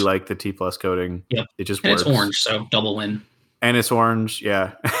really like the T+ coating. Yep. It just and works. It's orange, so double win. And it's orange,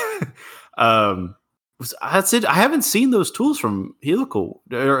 yeah. That's it. I haven't seen those tools from Helical.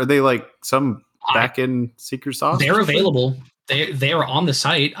 Are they like some back-end secret sauce? They're available. They are on the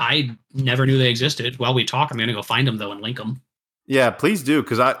site. I never knew they existed. While we talk, I'm going to go find them, though, and link them. Yeah, please do,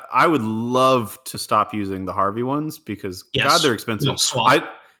 because I would love to stop using the Harvey ones, because, God, they're expensive.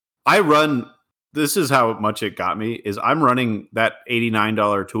 I run, this is how much it got me, is I'm running that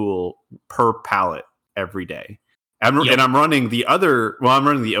 $89 tool per pallet every day. And I'm running the I'm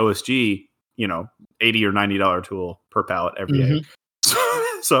running the OSG, $80 or $90 tool per pallet every day.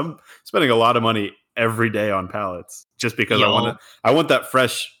 So I'm spending a lot of money every day on pallets, just because I want that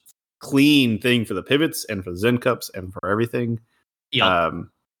fresh, clean thing for the pivots and for the Zen cups and for everything. Yeah,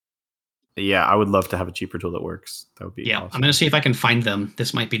 I would love to have a cheaper tool that works. That would be awesome. I'm going to see if I can find them.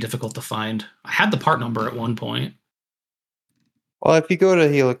 This might be difficult to find. I had the part number at one point. Well, if you go to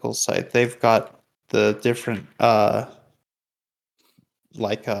Helical's site, they've got the different for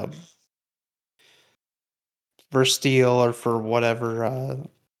steel or for whatever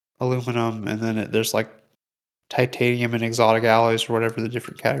aluminum, and then there's like titanium and exotic alloys or whatever the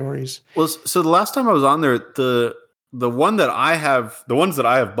different categories. Well, so the last time I was on there, the ones that I have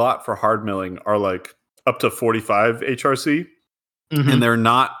bought for hard milling are like up to 45 HRC, and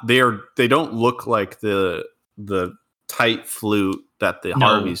they don't look like the tight flute that the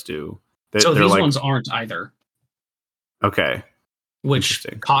Harveys do. So these ones aren't either. Okay. Which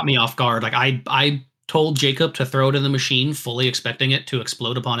caught me off guard. Like I told Jacob to throw it in the machine, fully expecting it to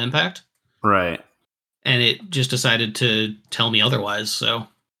explode upon impact. Right. And it just decided to tell me otherwise. So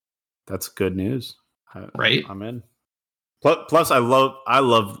that's good news. Right. I'm in. Plus, I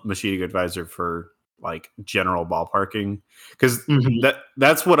love Machining Advisor for like general ballparking, because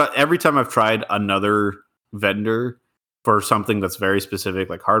that's what every time I've tried another vendor for something that's very specific,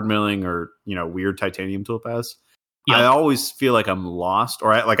 like hard milling or weird titanium toolpaths, I always feel like I'm lost,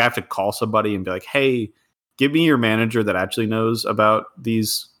 or I have to call somebody and be like, "Hey, give me your manager that actually knows about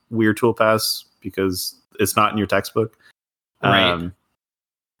these weird toolpaths, because it's not in your textbook." Right.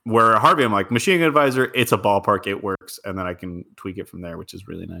 Where Harvey, I'm like, Machining Advisor, it's a ballpark, it works, and then I can tweak it from there, which is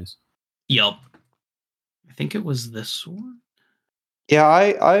really nice. Yep. I think it was this one. Yeah,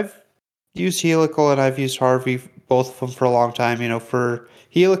 I've used Helical and I've used Harvey, both of them, for a long time. For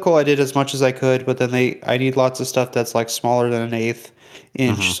Helical, I did as much as I could, but then I need lots of stuff that's like smaller than an 1/8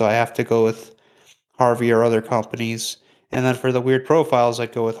 inch, so I have to go with Harvey or other companies. And then for the weird profiles,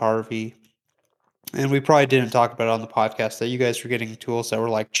 I'd go with Harvey. And we probably didn't talk about it on the podcast that you guys were getting tools that were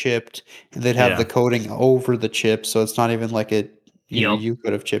like chipped, and they'd have the coating over the chip, so it's not even like it. You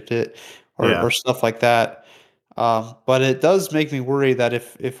could have chipped it or stuff like that. But it does make me worry that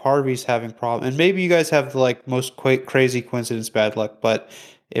if Harvey's having problems, and maybe you guys have the like most crazy coincidence bad luck, but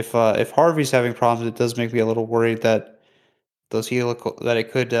if Harvey's having problems, it does make me a little worried that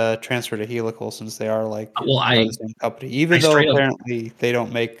it could transfer to Helical, since they are like the same company, even though apparently they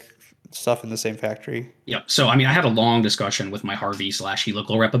don't make stuff in the same factory. Yep. So, I had a long discussion with my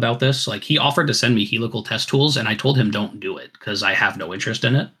Harvey/Helical rep about this. Like, he offered to send me Helical test tools, and I told him don't do it because I have no interest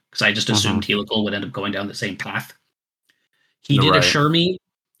in it, because I just assumed Helical would end up going down the same path. He did assure me.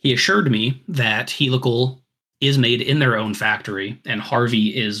 He assured me that Helical is made in their own factory, and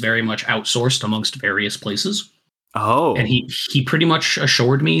Harvey is very much outsourced amongst various places. Oh. And he pretty much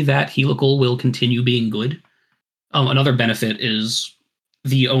assured me that Helical will continue being good. Another benefit is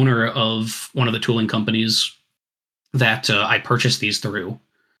the owner of one of the tooling companies that I purchased these through.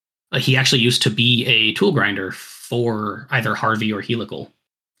 He actually used to be a tool grinder for either Harvey or helical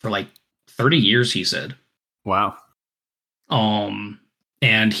for like 30 years, he said. Wow.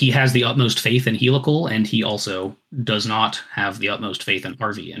 And he has the utmost faith in helical, and he also does not have the utmost faith in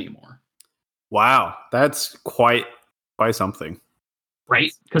Harvey anymore. Wow, that's quite something.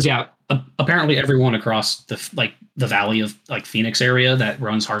 Right? Because apparently everyone across the valley of like Phoenix area that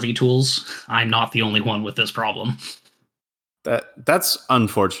runs Harvey tools, I'm not the only one with this problem. That's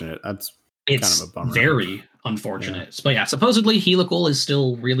unfortunate. It's kind of a bummer. Very unfortunate. Yeah. But yeah, supposedly helical is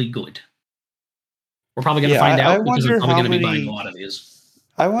still really good. We're probably going to find out because we're probably going to be buying a lot of these.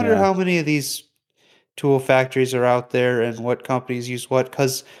 I wonder how many of these tool factories are out there and what companies use what.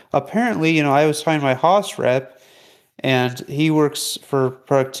 Because apparently, I was talking to my Haas rep, and he works for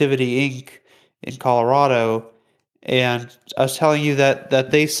Productivity Inc. in Colorado. And I was telling you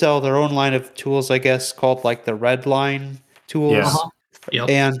that they sell their own line of tools, I guess, called like the Red Line tools. Yeah. Yep.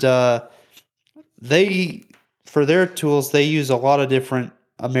 And they, for their tools, they use a lot of different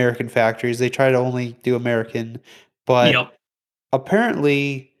American factories. They try to only do American, but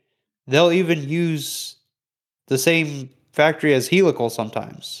apparently they'll even use the same factory as helical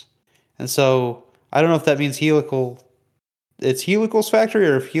sometimes. And so I don't know if that means it's helical's factory,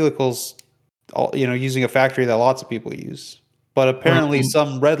 or if helical's using a factory that lots of people use. But apparently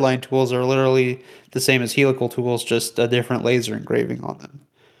some Redline tools are literally the same as helical tools, just a different laser engraving on them.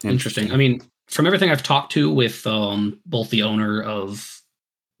 Interesting. I mean, from everything I've talked to with both the owner of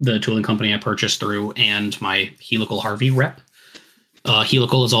the tooling company I purchased through and my helical Harvey rep,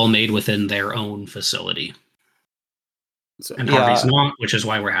 helical is all made within their own facility. And Harvey's not, which is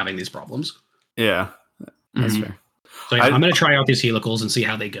why we're having these problems. Yeah, that's fair. So I'm going to try out these helicals and see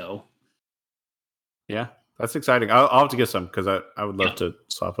how they go. Yeah, that's exciting. I'll have to get some because I would love to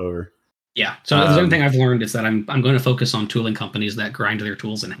swap over. Yeah. So the other thing I've learned is that I'm going to focus on tooling companies that grind their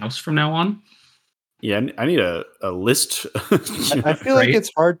tools in-house from now on. Yeah, I need a list. I feel like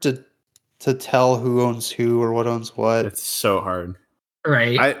it's hard to tell who owns who or what owns what. It's so hard.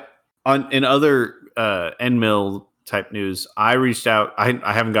 Right. In other end mill type news, I reached out.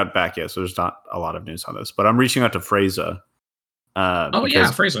 I haven't got back yet, so there's not a lot of news on this. But I'm reaching out to Freza.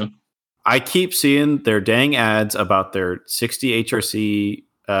 Freza. I keep seeing their dang ads about their 60 HRC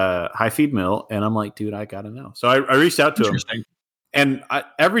high feed mill, and I'm like, dude, I gotta know. So I reached out to him, and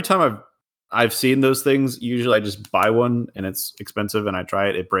every time I've seen those things, usually I just buy one, and it's expensive, and I try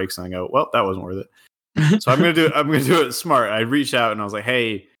it, it breaks, and I go, well, that wasn't worth it. So I'm gonna do it smart. I reached out and I was like,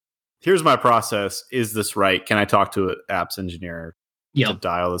 hey, here's my process. Is this right? Can I talk to an apps engineer to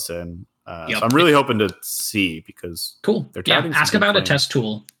dial this in? So I'm really hoping to see, because they're ask about a test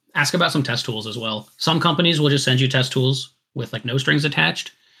tool. Ask about some test tools as well. Some companies will just send you test tools with like no strings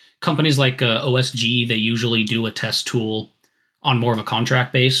attached. Companies like OSG, they usually do a test tool on more of a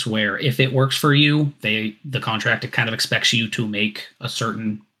contract base, where if it works for you, the contract, it kind of expects you to make a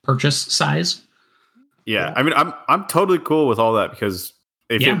certain purchase size. Yeah. I mean, I'm totally cool with all that, because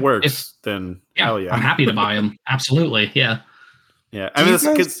if it works, then hell yeah. I'm happy to buy them. Absolutely. Yeah. Yeah. I mean,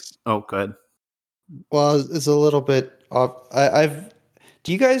 go ahead. Well, it's a little bit off.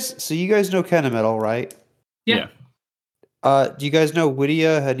 Do you guys know Kennametal, right? Yeah. Do you guys know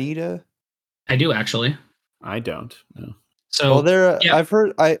Whittier Haneda? I do, actually. I don't. No. So I've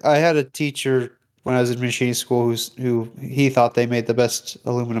heard. I had a teacher when I was in machining school who he thought they made the best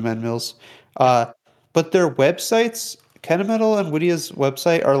aluminum end mills. But their websites, Kennametal and Whittier's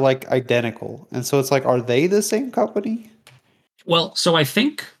website, are like identical, and so it's like, are they the same company? Well, so I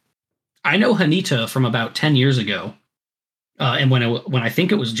think I know Hanita from about 10 years ago, and when I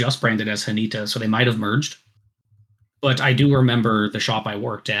think it was just branded as Hanita, so they might have merged. But I do remember the shop I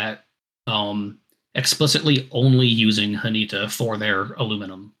worked at explicitly only using Hanita for their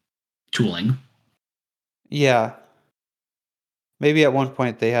aluminum tooling. Yeah. Maybe at one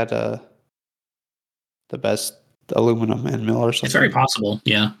point they had the best aluminum end mill or something. It's very possible,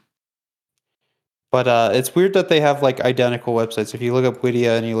 yeah. But it's weird that they have like identical websites. If you look up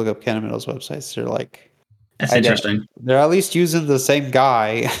Whittier and you look up Kennametal's websites, they're like... That's interesting. They're at least using the same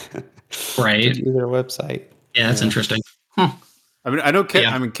guy right. to do their website. Yeah, that's interesting. Huh. I mean, I know.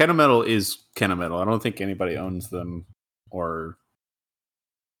 I mean, Kennametal is Kennametal. I don't think anybody owns them, or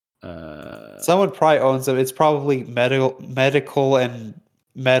someone probably owns them. It's probably medical and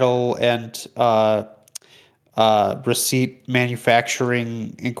metal and Receipt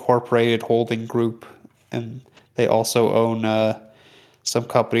Manufacturing Incorporated Holding Group, and they also own some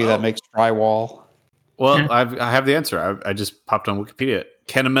company that makes drywall. Well, I have the answer. I just popped on Wikipedia.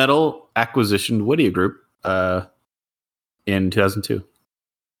 Kennametal acquisitioned Whittier Group in 2002.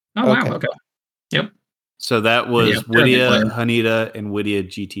 Oh, wow. Okay. Yep. So that was Whittier, Haneda, and Whittier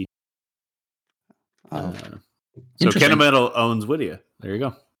GT. So Kennametal owns Whittier. There you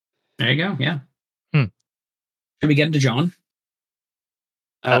go. There you go. Yeah. Should we get into John?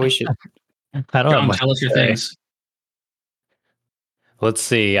 We should. I don't John, know. tell us your things. Let's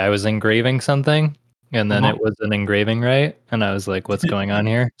see. I was engraving something, and then it wasn't engraving right, and I was like, "What's going on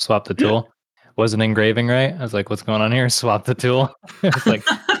here?" Swap the tool. Wasn't engraving right. I was like, "What's going on here?" Swap the tool. It's like,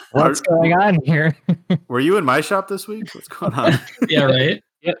 "What's going on here?" Were you in my shop this week? What's going on? Yeah, right.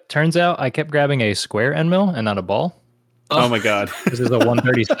 Yep. Turns out I kept grabbing a square end mill and not a ball. Oh my god! This is a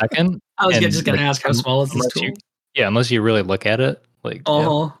 132nd. I was just gonna ask how small is this tool? Unless you really look at it, like.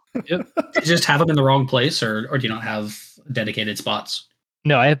 Yep. Did you just have them in the wrong place, or do you not have dedicated spots?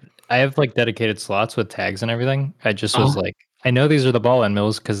 No, I have like dedicated slots with tags and everything. I just was like, I know these are the ball end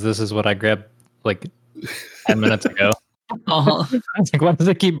mills because this is what I grabbed like 10 minutes ago. I was like, why does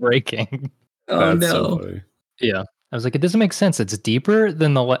it keep breaking? Oh That's no! So funny. Yeah, I was like, it doesn't make sense. It's deeper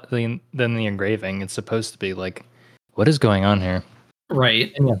than the engraving. It's supposed to be like, what is going on here?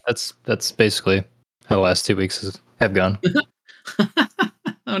 Right. And yeah, that's basically how the last 2 weeks have gone.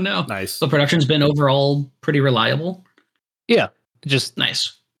 Oh no! Nice. The production's been overall pretty reliable. Yeah, just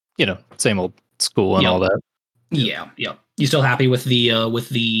nice. Same old school and all that. Yeah. You still happy with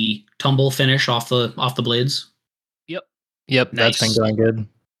the tumble finish off the blades? Yep. Nice. That's been going good.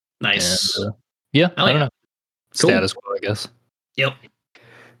 Nice. And, I don't know. Cool. Status quo, I guess. Yep.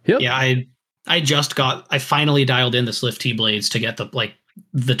 Yeah, I finally dialed in the Slift T blades to get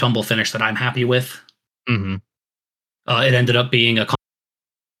the tumble finish that I'm happy with. Mm-hmm. It ended up being a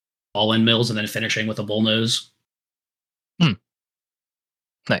ball end mills and then finishing with a bull nose.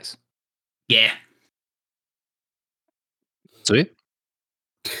 Nice. Yeah. Sweet.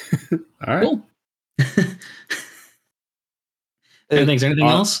 All right. Cool. Anything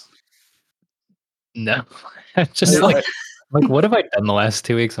else? No. Just like what have I done the last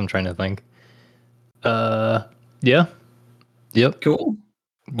 2 weeks? I'm trying to think. Yeah. Yep. Cool.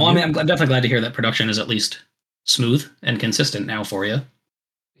 Well, I mean, I'm definitely glad to hear that production is at least smooth and consistent now for you.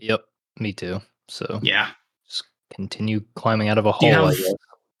 Yep. Me too. So yeah, just continue climbing out of a hole. I guess.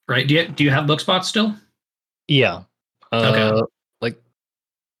 Right? Do you have book spots still? Yeah. Okay. Like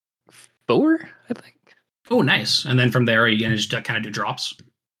 4, I think. Oh, nice. And then from there, are you gonna just kind of do drops?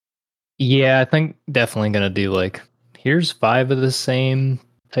 Yeah, I think definitely gonna do like here's 5 of the same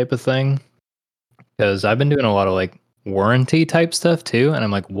type of thing. Because I've been doing a lot of like warranty type stuff too, and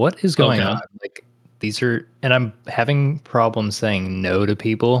I'm like, what is going on? Like these are, and I'm having problems saying no to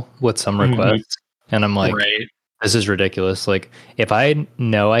people with some requests, and I'm like, this is ridiculous. Like if I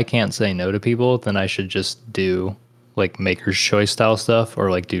know I can't say no to people, then I should just do like maker's choice style stuff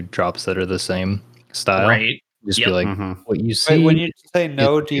or like do drops that are the same style. Right. Just be like, what you see. Wait, when you say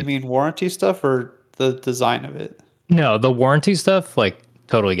no, do you mean warranty stuff or the design of it? No, the warranty stuff, like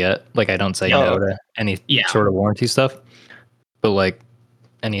totally get. Like I don't say no to any sort of warranty stuff, but like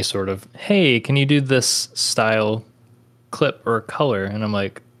any sort of, hey, can you do this style clip or color? And I'm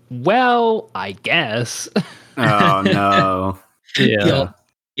like, well, I guess. Oh no. Yeah.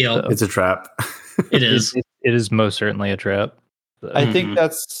 Yep. It's a trap. It is. It is most certainly a trap. So. I think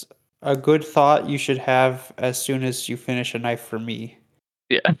that's a good thought you should have as soon as you finish a knife for me.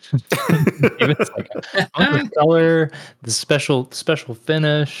 Yeah. It's like the color, the special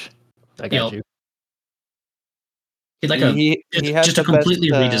finish. I got you. He'd like just a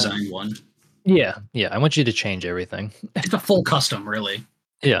completely redesigned one. Yeah. I want you to change everything. It's a full custom, really.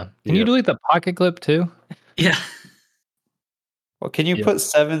 Yeah. Can you delete the pocket clip too? Yeah. Well, can you put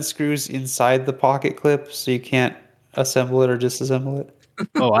 7 screws inside the pocket clip so you can't assemble it or disassemble it?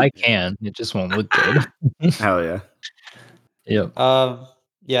 Oh, I can. It just won't look good. Hell yeah. Yep.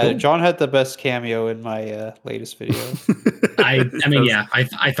 Yeah, cool. John had the best cameo in my latest video. I mean, yeah,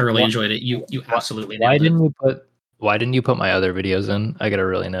 I thoroughly enjoyed it. You absolutely. Why didn't you put my other videos in? I gotta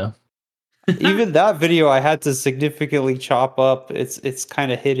really know. Even that video, I had to significantly chop up. It's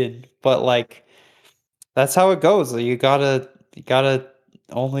kind of hidden, but like that's how it goes. You gotta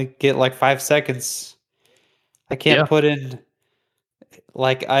only get like 5 seconds. I can't put in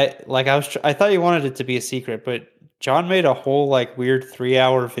I thought you wanted it to be a secret, but John made a whole like weird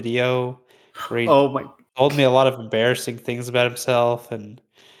 3-hour video where he told me a lot of embarrassing things about himself and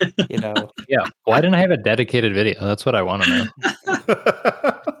Yeah. Why didn't I have a dedicated video? That's what I want to know.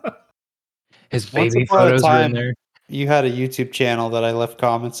 His baby photos were in there. You had a YouTube channel that I left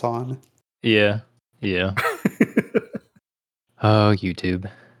comments on. Yeah. Oh, YouTube.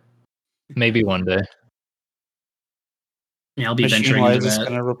 Maybe one day. Yeah, I'll be venturing into that. Is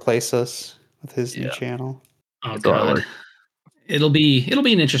going to replace us with his new channel. Oh god, it'll be an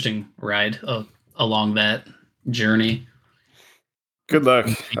interesting ride along that journey. Good luck.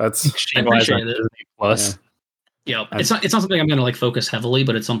 That's I appreciate it. Plus. Yeah, it's not something I'm going to like focus heavily,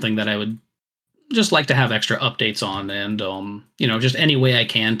 but it's something that I would just like to have extra updates on, and just any way I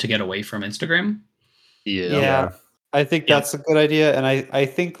can to get away from Instagram. Yeah. I think that's a good idea, and I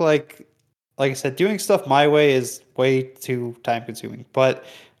think like I said, doing stuff my way is way too time consuming. But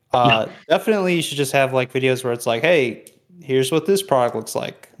definitely you should just have like videos where it's like, hey, here's what this product looks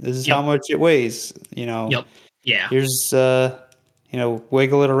like. This is how much it weighs. Yep. Yeah. Here's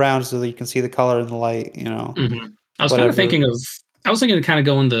wiggle it around so that you can see the color in the light. Mm-hmm. I was kind of thinking of kind of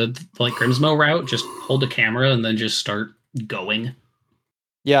going the like Grimsmo route, just hold the camera and then just start going.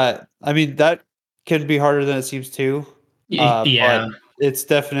 Yeah, I mean that can be harder than it seems too. Yeah, but it's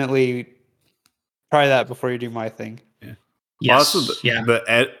definitely try that before you do my thing. Yeah. Yes. Also,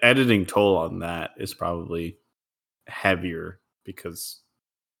 the editing toll on that is probably heavier because,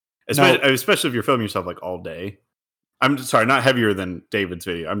 especially if you're filming yourself like all day. I'm sorry, not heavier than David's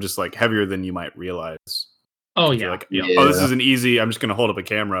video. I'm just like heavier than you might realize. Oh yeah. Like, oh, this isn't easy. I'm just gonna hold up a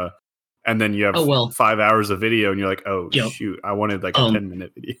camera, and then you have 5 hours of video, and you're like, oh shoot, I wanted like a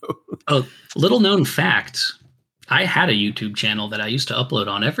 10-minute video. Oh, little known fact: I had a YouTube channel that I used to upload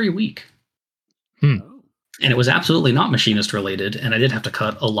on every week. And it was absolutely not machinist related, and I did have to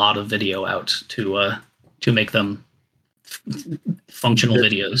cut a lot of video out to make them functional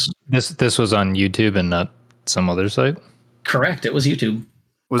videos. This was on YouTube and not some other site? Correct. It was YouTube.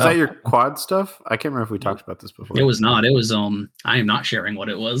 Was that your quad stuff? I can't remember if we talked about this before. It was not. It was I am not sharing what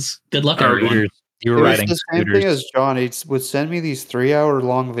it was. Good luck, everyone. You were writing the same thing as John. He would send me these 3-hour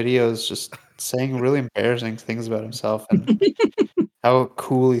long videos just saying really embarrassing things about himself and how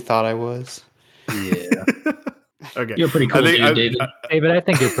cool he thought I was. Yeah. Okay. You're pretty cool, David. David, I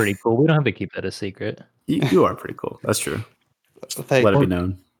think you're pretty cool. We don't have to keep that a secret. You are pretty cool. That's true. Let it be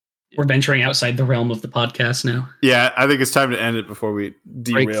known. We're venturing outside the realm of the podcast now. Yeah, I think it's time to end it before we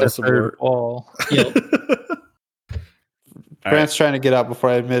derail some more. Yep. Grant's trying to get out before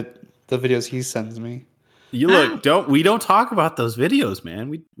I admit the videos he sends me. You look, we don't talk about those videos, man.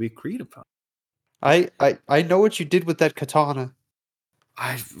 We agreed upon. I know what you did with that katana.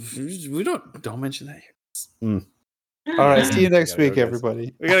 We don't mention that here. All right, see you next week,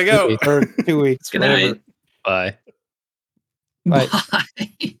 everybody. We gotta go. Or 2 weeks. Good night. Bye. Bye.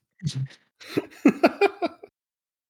 Bye.